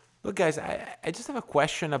 Look, guys, I just have a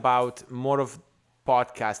question about more of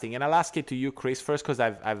podcasting, and I'll ask it to you, Chris, first, because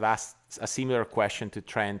I've asked a similar question to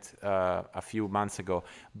Trent a few months ago.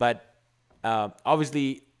 But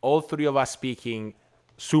obviously, all three of us speaking,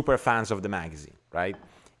 super fans of the magazine, right?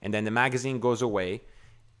 And then the magazine goes away,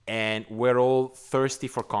 and we're all thirsty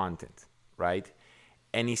for content, right?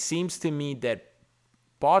 And it seems to me that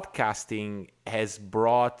podcasting has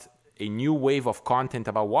brought a new wave of content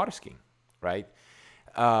about water skiing, right?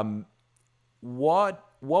 what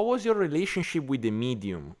was your relationship with the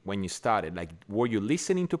medium when you started? Like, were you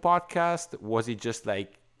listening to podcasts? Was it just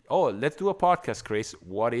like, oh, let's do a podcast, Chris?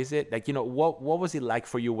 What is it? Like, what was it like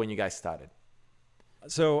for you when you guys started?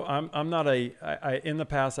 So I'm not in the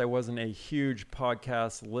past, I wasn't a huge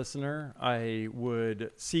podcast listener. I would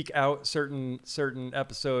seek out certain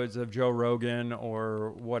episodes of Joe Rogan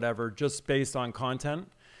or whatever, just based on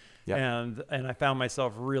content. Yep. And I found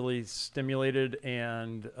myself really stimulated.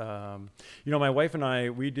 And, my wife and I,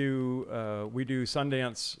 we do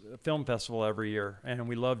Sundance Film Festival every year, and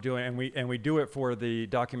we love doing, and we do it for the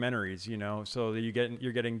documentaries, so that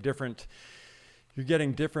you're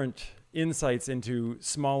getting different insights into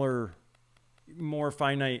smaller, more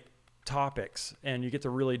finite topics, and you get to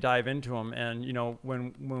really dive into them. And,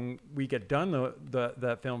 when we get done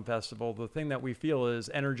that film festival, the thing that we feel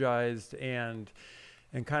is energized and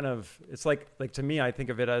kind of, it's like to me, I think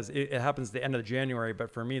of it as it happens at the end of January,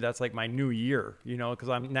 but for me, that's like my new year, because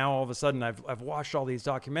I'm now all of a sudden I've watched all these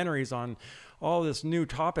documentaries on all this new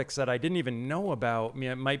topics that I didn't even know about. I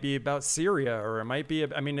mean, it might be about Syria, or it might be,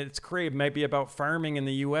 it might be about farming in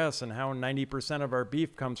the US and how 90% of our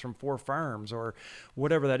beef comes from 4 farms or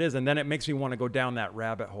whatever that is. And then it makes me want to go down that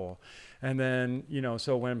rabbit hole. And then,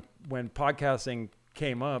 so when podcasting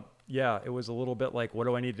came up, yeah, it was a little bit like, what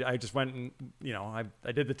do I need to, I just went and,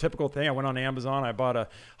 I did the typical thing. I went on Amazon, I bought a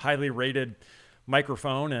highly rated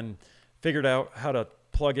microphone and figured out how to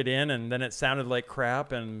plug it in, and then it sounded like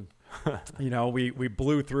crap. And, we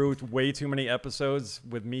blew through way too many episodes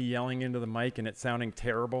with me yelling into the mic and it sounding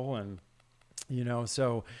terrible. And,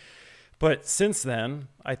 but since then,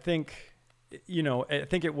 I think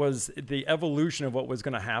it was the evolution of what was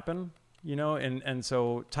going to happen. And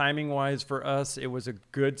so timing wise for us, it was a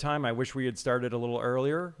good time. I wish we had started a little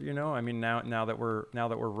earlier, now that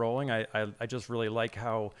we're rolling, I just really like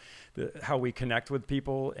how we connect with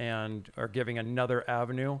people and are giving another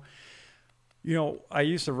avenue. I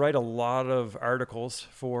used to write a lot of articles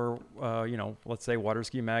for, let's say Water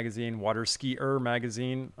Ski Magazine, Water Skier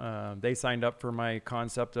Magazine. They signed up for my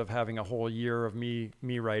concept of having a whole year of me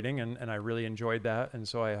writing, and I really enjoyed that. And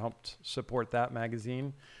so I helped support that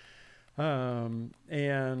magazine. I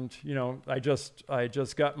just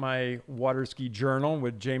got my water ski journal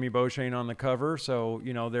with Jamie Beauchesne on the cover. So,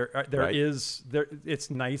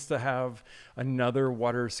 it's nice to have another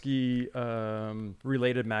water ski,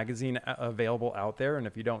 related magazine available out there. And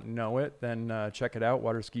if you don't know it, then, check it out,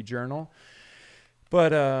 Water Ski Journal.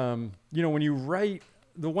 But, when you write,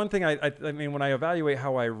 the one thing when I evaluate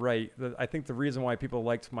how I write, I think the reason why people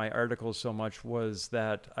liked my articles so much was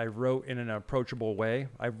that I wrote in an approachable way.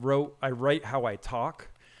 I write how I talk.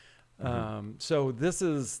 Mm-hmm. So this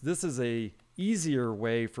is a easier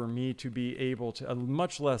way for me to be able to, a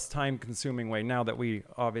much less time consuming way. Now that we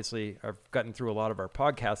obviously have gotten through a lot of our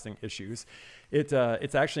podcasting issues, it's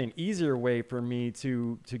actually an easier way for me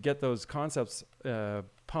to get those concepts,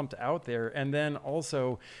 pumped out there. And then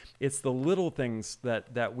also it's the little things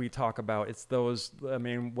that we talk about. It's those,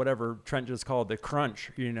 whatever Trent just called the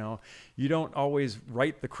crunch, you don't always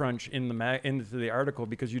write the crunch into the article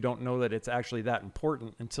because you don't know that it's actually that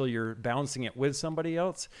important until you're bouncing it with somebody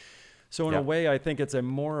else. So in a way, I think it's a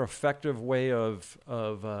more effective way of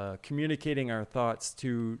communicating our thoughts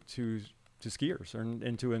to skiers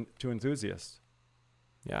and to enthusiasts.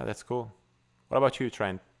 Yeah, that's cool. What about you,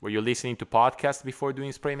 Trent? Were you listening to podcasts before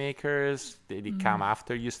doing Spraymakers? Did it come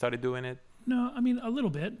after you started doing it? No, a little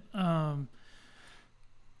bit. I'm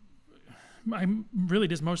really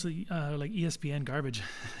just mostly like ESPN garbage,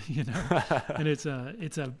 and it's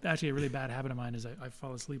actually a really bad habit of mine is I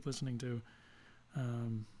fall asleep listening to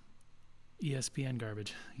ESPN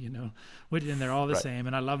garbage, and they're all the same,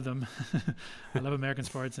 and I love them. I love American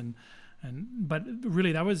sports, but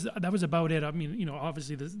really that was about it.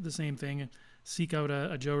 Obviously the same thing. Seek out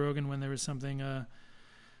a Joe Rogan when there was something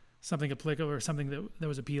applicable or something that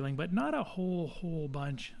was appealing, but not a whole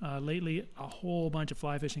bunch. Lately, a whole bunch of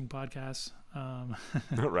fly fishing podcasts.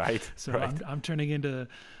 Right. So right. I'm turning into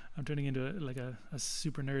like a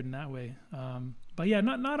super nerd in that way. But yeah,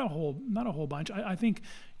 not a whole bunch. I think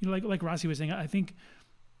like Rossi was saying, I think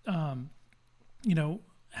after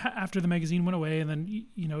the magazine went away, and then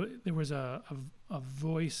there was a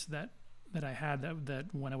voice that I had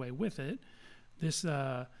that went away with it. This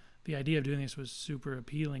the idea of doing this was super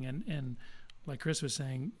appealing, and like Chris was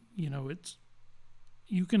saying, it's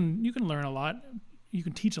you can learn a lot, you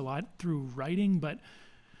can teach a lot through writing, but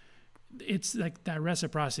it's like that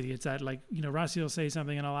reciprocity. It's that, like, Rossi will say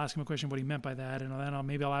something and I'll ask him a question what he meant by that, and then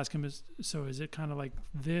I'll ask him, is it kind of like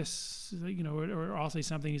this, or I'll say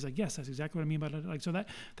something, he's like, yes, that's exactly what I mean by it. Like, so that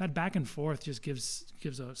back and forth just gives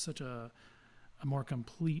such a more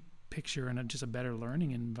complete picture and just a better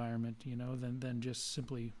learning environment, than just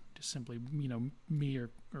simply, me or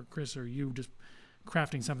Chris or you just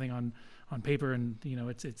crafting something on paper, and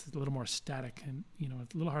it's a little more static, and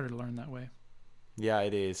it's a little harder to learn that way. Yeah,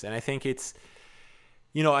 it is. And I think it's,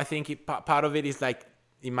 I think part of it is like,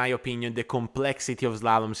 in my opinion, the complexity of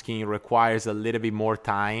slalom skiing requires a little bit more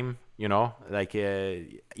time, like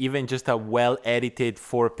even just a well-edited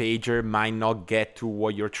 4-pager might not get to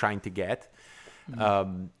what you're trying to get.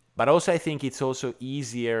 Mm-hmm. But also I think it's also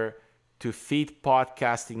easier to fit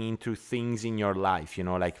podcasting into things in your life,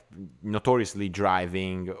 like notoriously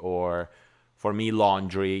driving, or for me,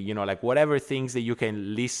 laundry, like whatever things that you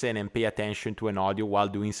can listen and pay attention to an audio while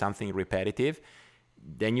doing something repetitive,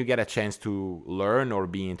 then you get a chance to learn or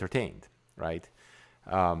be entertained, right?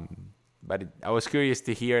 But I was curious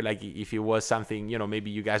to hear, like, if it was something,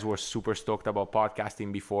 maybe you guys were super stoked about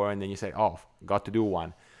podcasting before, and then you said, oh, got to do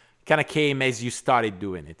one. Kind of came as you started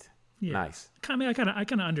doing it. Yeah. Nice. I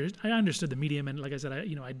understood the medium, and like I said,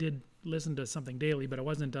 I did listen to something daily, but it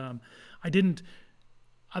wasn't. I didn't,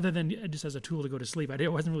 other than just as a tool to go to sleep. I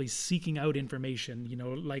wasn't really seeking out information,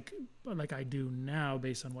 like I do now,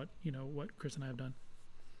 based on what Chris and I have done.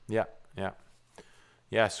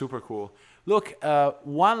 Yeah. Super cool. Look,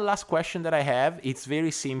 one last question that I have. It's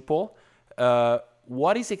very simple.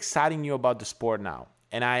 What is exciting you about the sport now?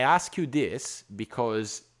 And I ask you this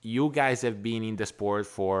because you guys have been in the sport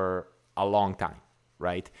for a long time,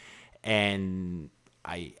 right? And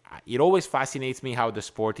it always fascinates me how the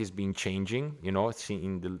sport has been changing, in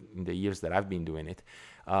the years that I've been doing it.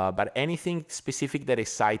 But anything specific that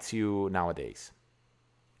excites you nowadays?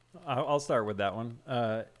 I'll start with that one.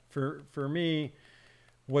 For me,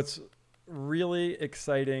 what's really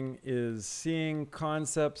exciting is seeing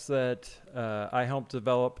concepts that I helped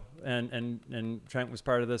develop, and Trent was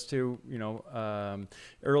part of this too.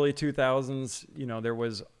 Early 2000s, there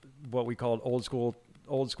was what we called old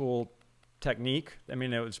school technique. I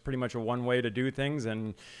mean, it was pretty much a one way to do things,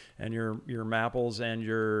 and your Mapples and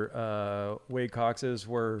your Wade Coxes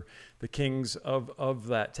were the kings of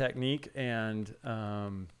that technique. And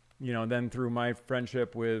then through my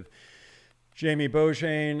friendship with Jamie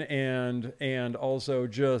Beauchesne and also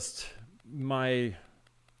just my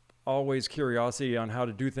always curiosity on how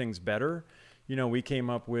to do things better, we came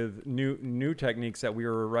up with new techniques that we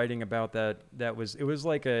were writing about. It was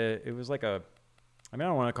like a I mean, I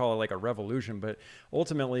don't want to call it like a revolution, but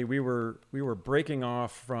ultimately we were breaking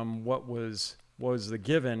off from what was the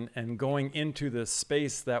given and going into this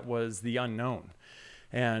space that was the unknown.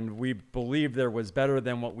 And we believed there was better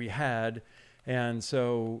than what we had. And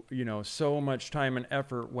so, so much time and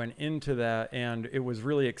effort went into that, and it was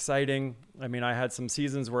really exciting. I mean, I had some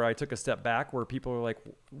seasons where I took a step back where people were like,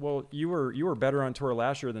 well, you were better on tour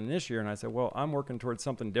last year than this year. And I said, well, I'm working towards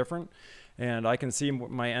something different, and I can see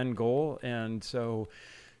my end goal. And so,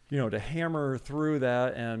 to hammer through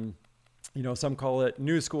that, and, some call it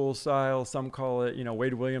new school style, some call it,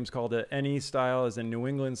 Wade Williams called it any style, as in New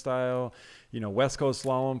England style. West Coast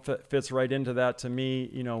slalom fits right into that to me.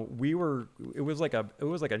 It was like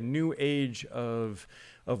a new age of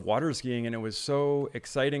water skiing, and it was so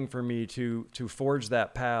exciting for me to forge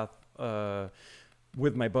that path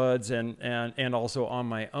with my buds and also on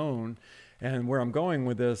my own. And where I'm going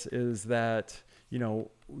with this is that,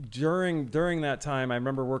 during that time, I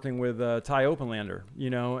remember working with Ty Openlander,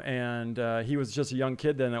 and he was just a young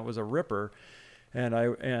kid then that was a ripper. And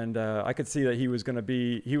I could see that he was going to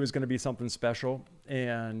be something special.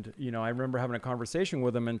 And, I remember having a conversation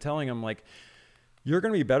with him and telling him, like, you're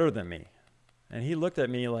going to be better than me. And he looked at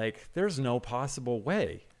me like, there's no possible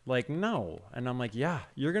way. Like, no. And I'm like, yeah,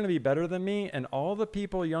 you're going to be better than me. And all the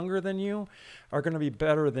people younger than you are going to be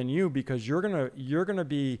better than you, because you're going to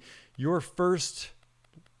be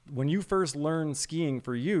when you first learn skiing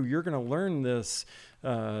for you're going to learn this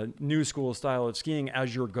new school style of skiing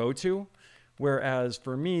as your go-to. Whereas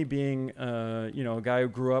for me, being a guy who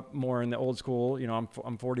grew up more in the old school,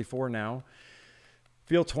 I'm 44 now,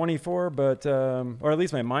 feel 24, but or at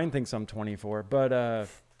least my mind thinks I'm 24. But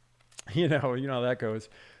you know how that goes.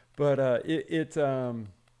 But and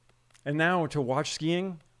now to watch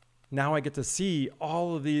skiing, now I get to see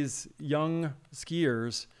all of these young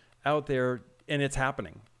skiers out there, and it's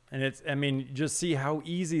happening. And just see how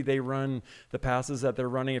easy they run the passes that they're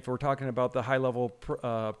running. If we're talking about the high level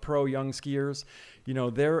pro young skiers,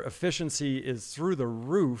 their efficiency is through the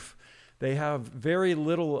roof. They have very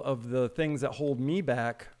little of the things that hold me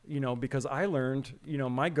back, because I learned,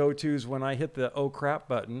 my go-tos when I hit the oh crap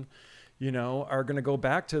button, are going to go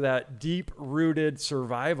back to that deep rooted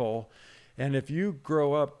survival. And if you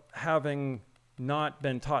grow up having not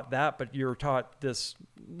been taught that, but you're taught this,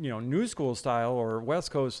 new school style or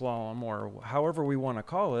West Coast slalom or however we want to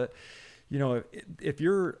call it, if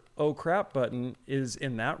your oh crap button is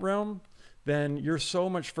in that realm, then you're so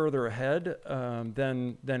much further ahead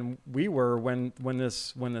than we were when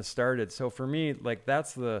this started. So for me, like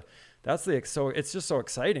so it's just so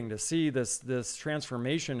exciting to see this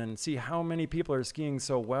transformation and see how many people are skiing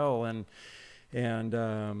so well, and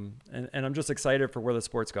I'm just excited for where the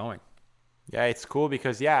sport's going. Yeah, it's cool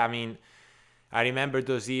because I mean, I remember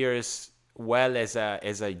those years well as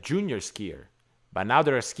a junior skier. But now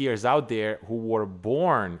there are skiers out there who were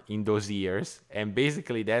born in those years, and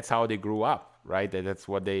basically that's how they grew up, right? That's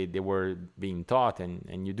what they were being taught,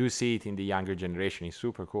 and you do see it in the younger generation. It's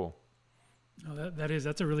super cool. Oh,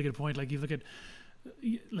 that's a really good point. Like you look at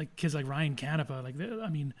like kids like Ryan Canepa,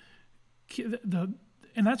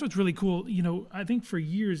 and that's what's really cool. I think for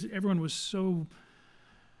years everyone was so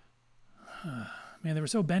they were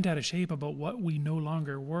so bent out of shape about what we no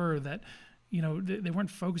longer were that. They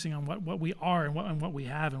weren't focusing on what we are and what we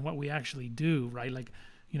have and what we actually do, right? Like,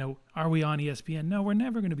 are we on ESPN? No, we're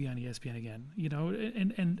never going to be on ESPN again,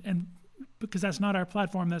 and because that's not our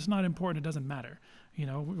platform, that's not important. It doesn't matter.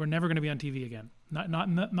 We're never going to be on TV again. Not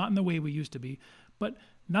in the way we used to be, but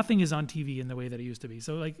nothing is on TV in the way that it used to be.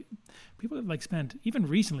 So like people have spent, even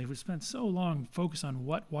recently, we've spent so long focused on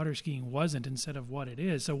what water skiing wasn't instead of what it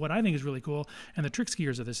is. So what I think is really cool, and the trick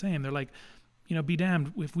skiers are the same. They're like, be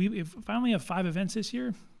damned if I only have 5 events this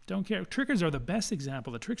year, don't care. Trickers are the best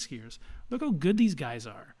example, the trick skiers. Look how good these guys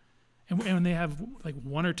are. And they have like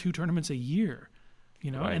 1 or 2 tournaments a year,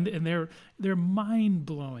 Right. and they're mind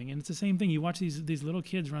blowing. And it's the same thing. You watch these little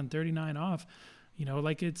kids run 39 off,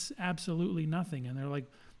 like it's absolutely nothing. And they're like,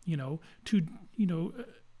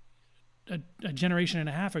 a generation and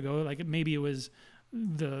a half ago, like maybe it was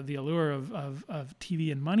the allure of TV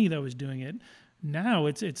and money that was doing it. Now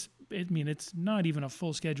it's not even a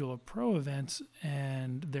full schedule of pro events,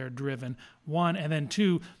 and they're driven. 1, and then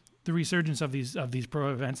 2, the resurgence of these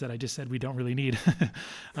pro events that I just said we don't really need.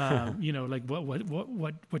 Like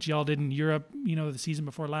what y'all did in Europe, the season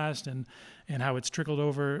before last, and how it's trickled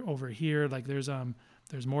over here. Like there's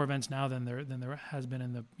more events now than there has been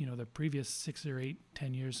in the previous 6 or 8,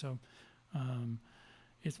 10 years. So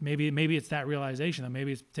it's maybe it's that realization that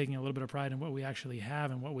maybe it's taking a little bit of pride in what we actually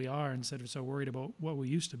have and what we are instead of so worried about what we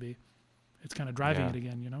used to be. It's kind of driving it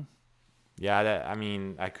again, Yeah,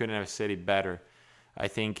 I couldn't have said it better. I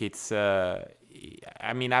think it's, I've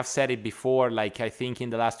said it before, like I think in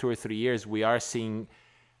the last 2 or 3 years, we are seeing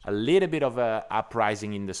a little bit of a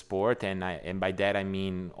uprising in the sport. And by that, I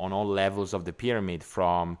mean on all levels of the pyramid,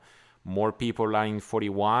 from more people learning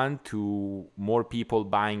 41 to more people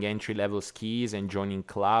buying entry-level skis and joining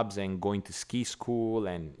clubs and going to ski school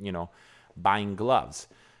and, buying gloves.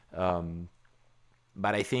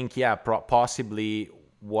 But I think, possibly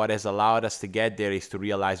what has allowed us to get there is to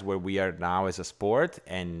realize where we are now as a sport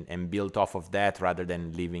and build off of that rather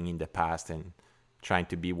than living in the past and trying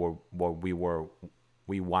to be what we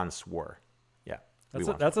once were. Yeah.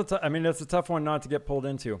 That's a tough one not to get pulled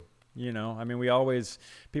into.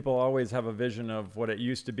 People always have a vision of what it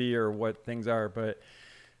used to be or what things are, but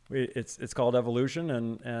it's called evolution,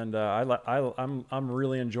 and I'm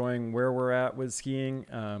really enjoying where we're at with skiing.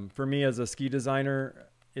 For me as a ski designer,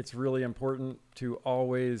 it's really important to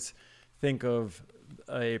always think of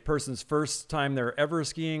a person's first time they're ever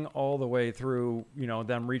skiing all the way through,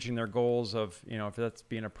 them reaching their goals of, if that's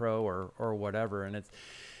being a pro or whatever. And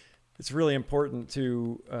it's really important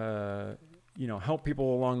to, help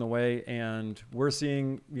people along the way. And we're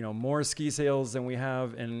seeing, more ski sales than we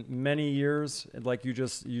have in many years, like you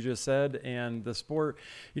just said. And the sport,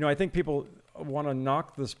 I think people want to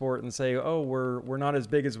knock the sport and say, oh, we're not as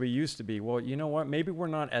big as we used to be. Well, you know what? Maybe we're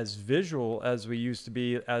not as visual as we used to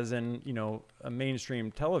be, as in, a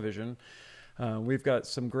mainstream television. We've got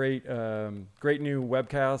some great new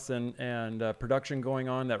webcasts and production going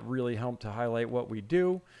on that really help to highlight what we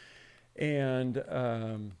do. And,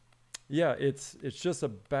 it's just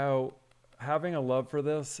about having a love for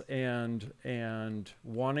this and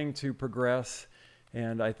wanting to progress.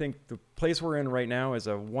 And I think the place we're in right now is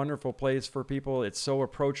a wonderful place for people. It's so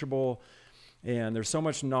approachable, and there's so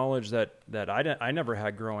much knowledge that I never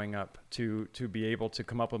had growing up to be able to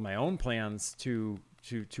come up with my own plans to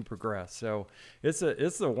progress. So it's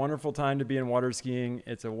a wonderful time to be in water skiing.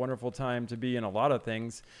 It's a wonderful time to be in a lot of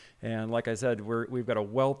things. And like I said, we've got a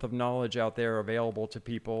wealth of knowledge out there available to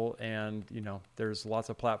people, and there's lots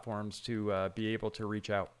of platforms to be able to reach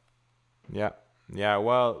out. Yeah,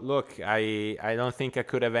 well, look, I don't think I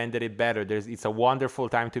could have ended it better. It's a wonderful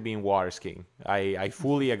time to be in water skiing. I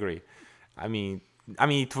fully agree. I mean, I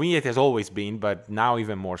mean, to me, it has always been, but now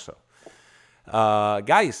even more so.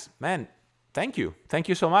 Guys, man, thank you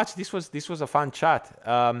so much. This was a fun chat.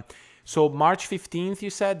 So March 15th, you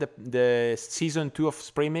said the season 2 of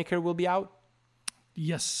Spraymaker will be out.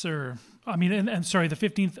 Yes, sir. I mean, and sorry, the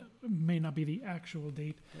 15th may not be the actual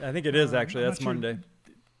date. I think it is actually. That's Monday.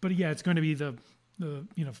 But yeah, it's going to be the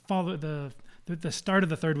follow the start of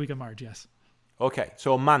the third week of March. Yes. Okay,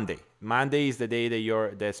 so Monday is the day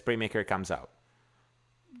that the Spraymaker comes out.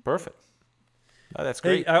 Perfect. Oh, that's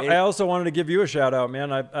great. Hey, I also wanted to give you a shout out,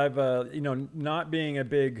 man. I've not being a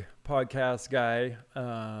big podcast guy,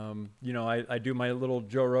 I do my little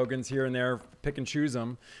Joe Rogans here and there, pick and choose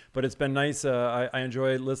them, but it's been nice. I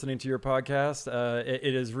enjoy listening to your podcast.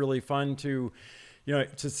 It is really fun to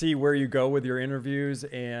see where you go with your interviews,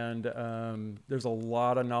 and there's a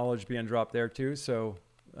lot of knowledge being dropped there too. So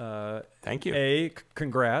thank you. A,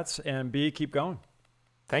 congrats, and B, keep going.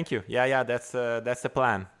 Thank you. Yeah, that's the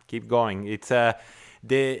plan. Keep going. It's the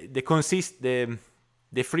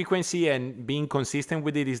frequency and being consistent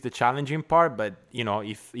with it is the challenging part. But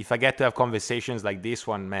if I get to have conversations like this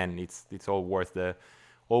one, man, it's all worth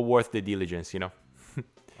the diligence.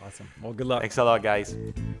 Awesome. Well, good luck. Thanks a lot, guys.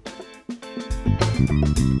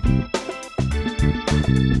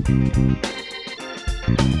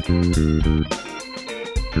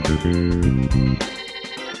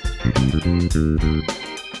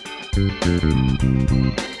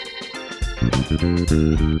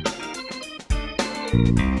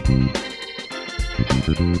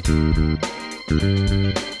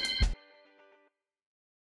 Thank you.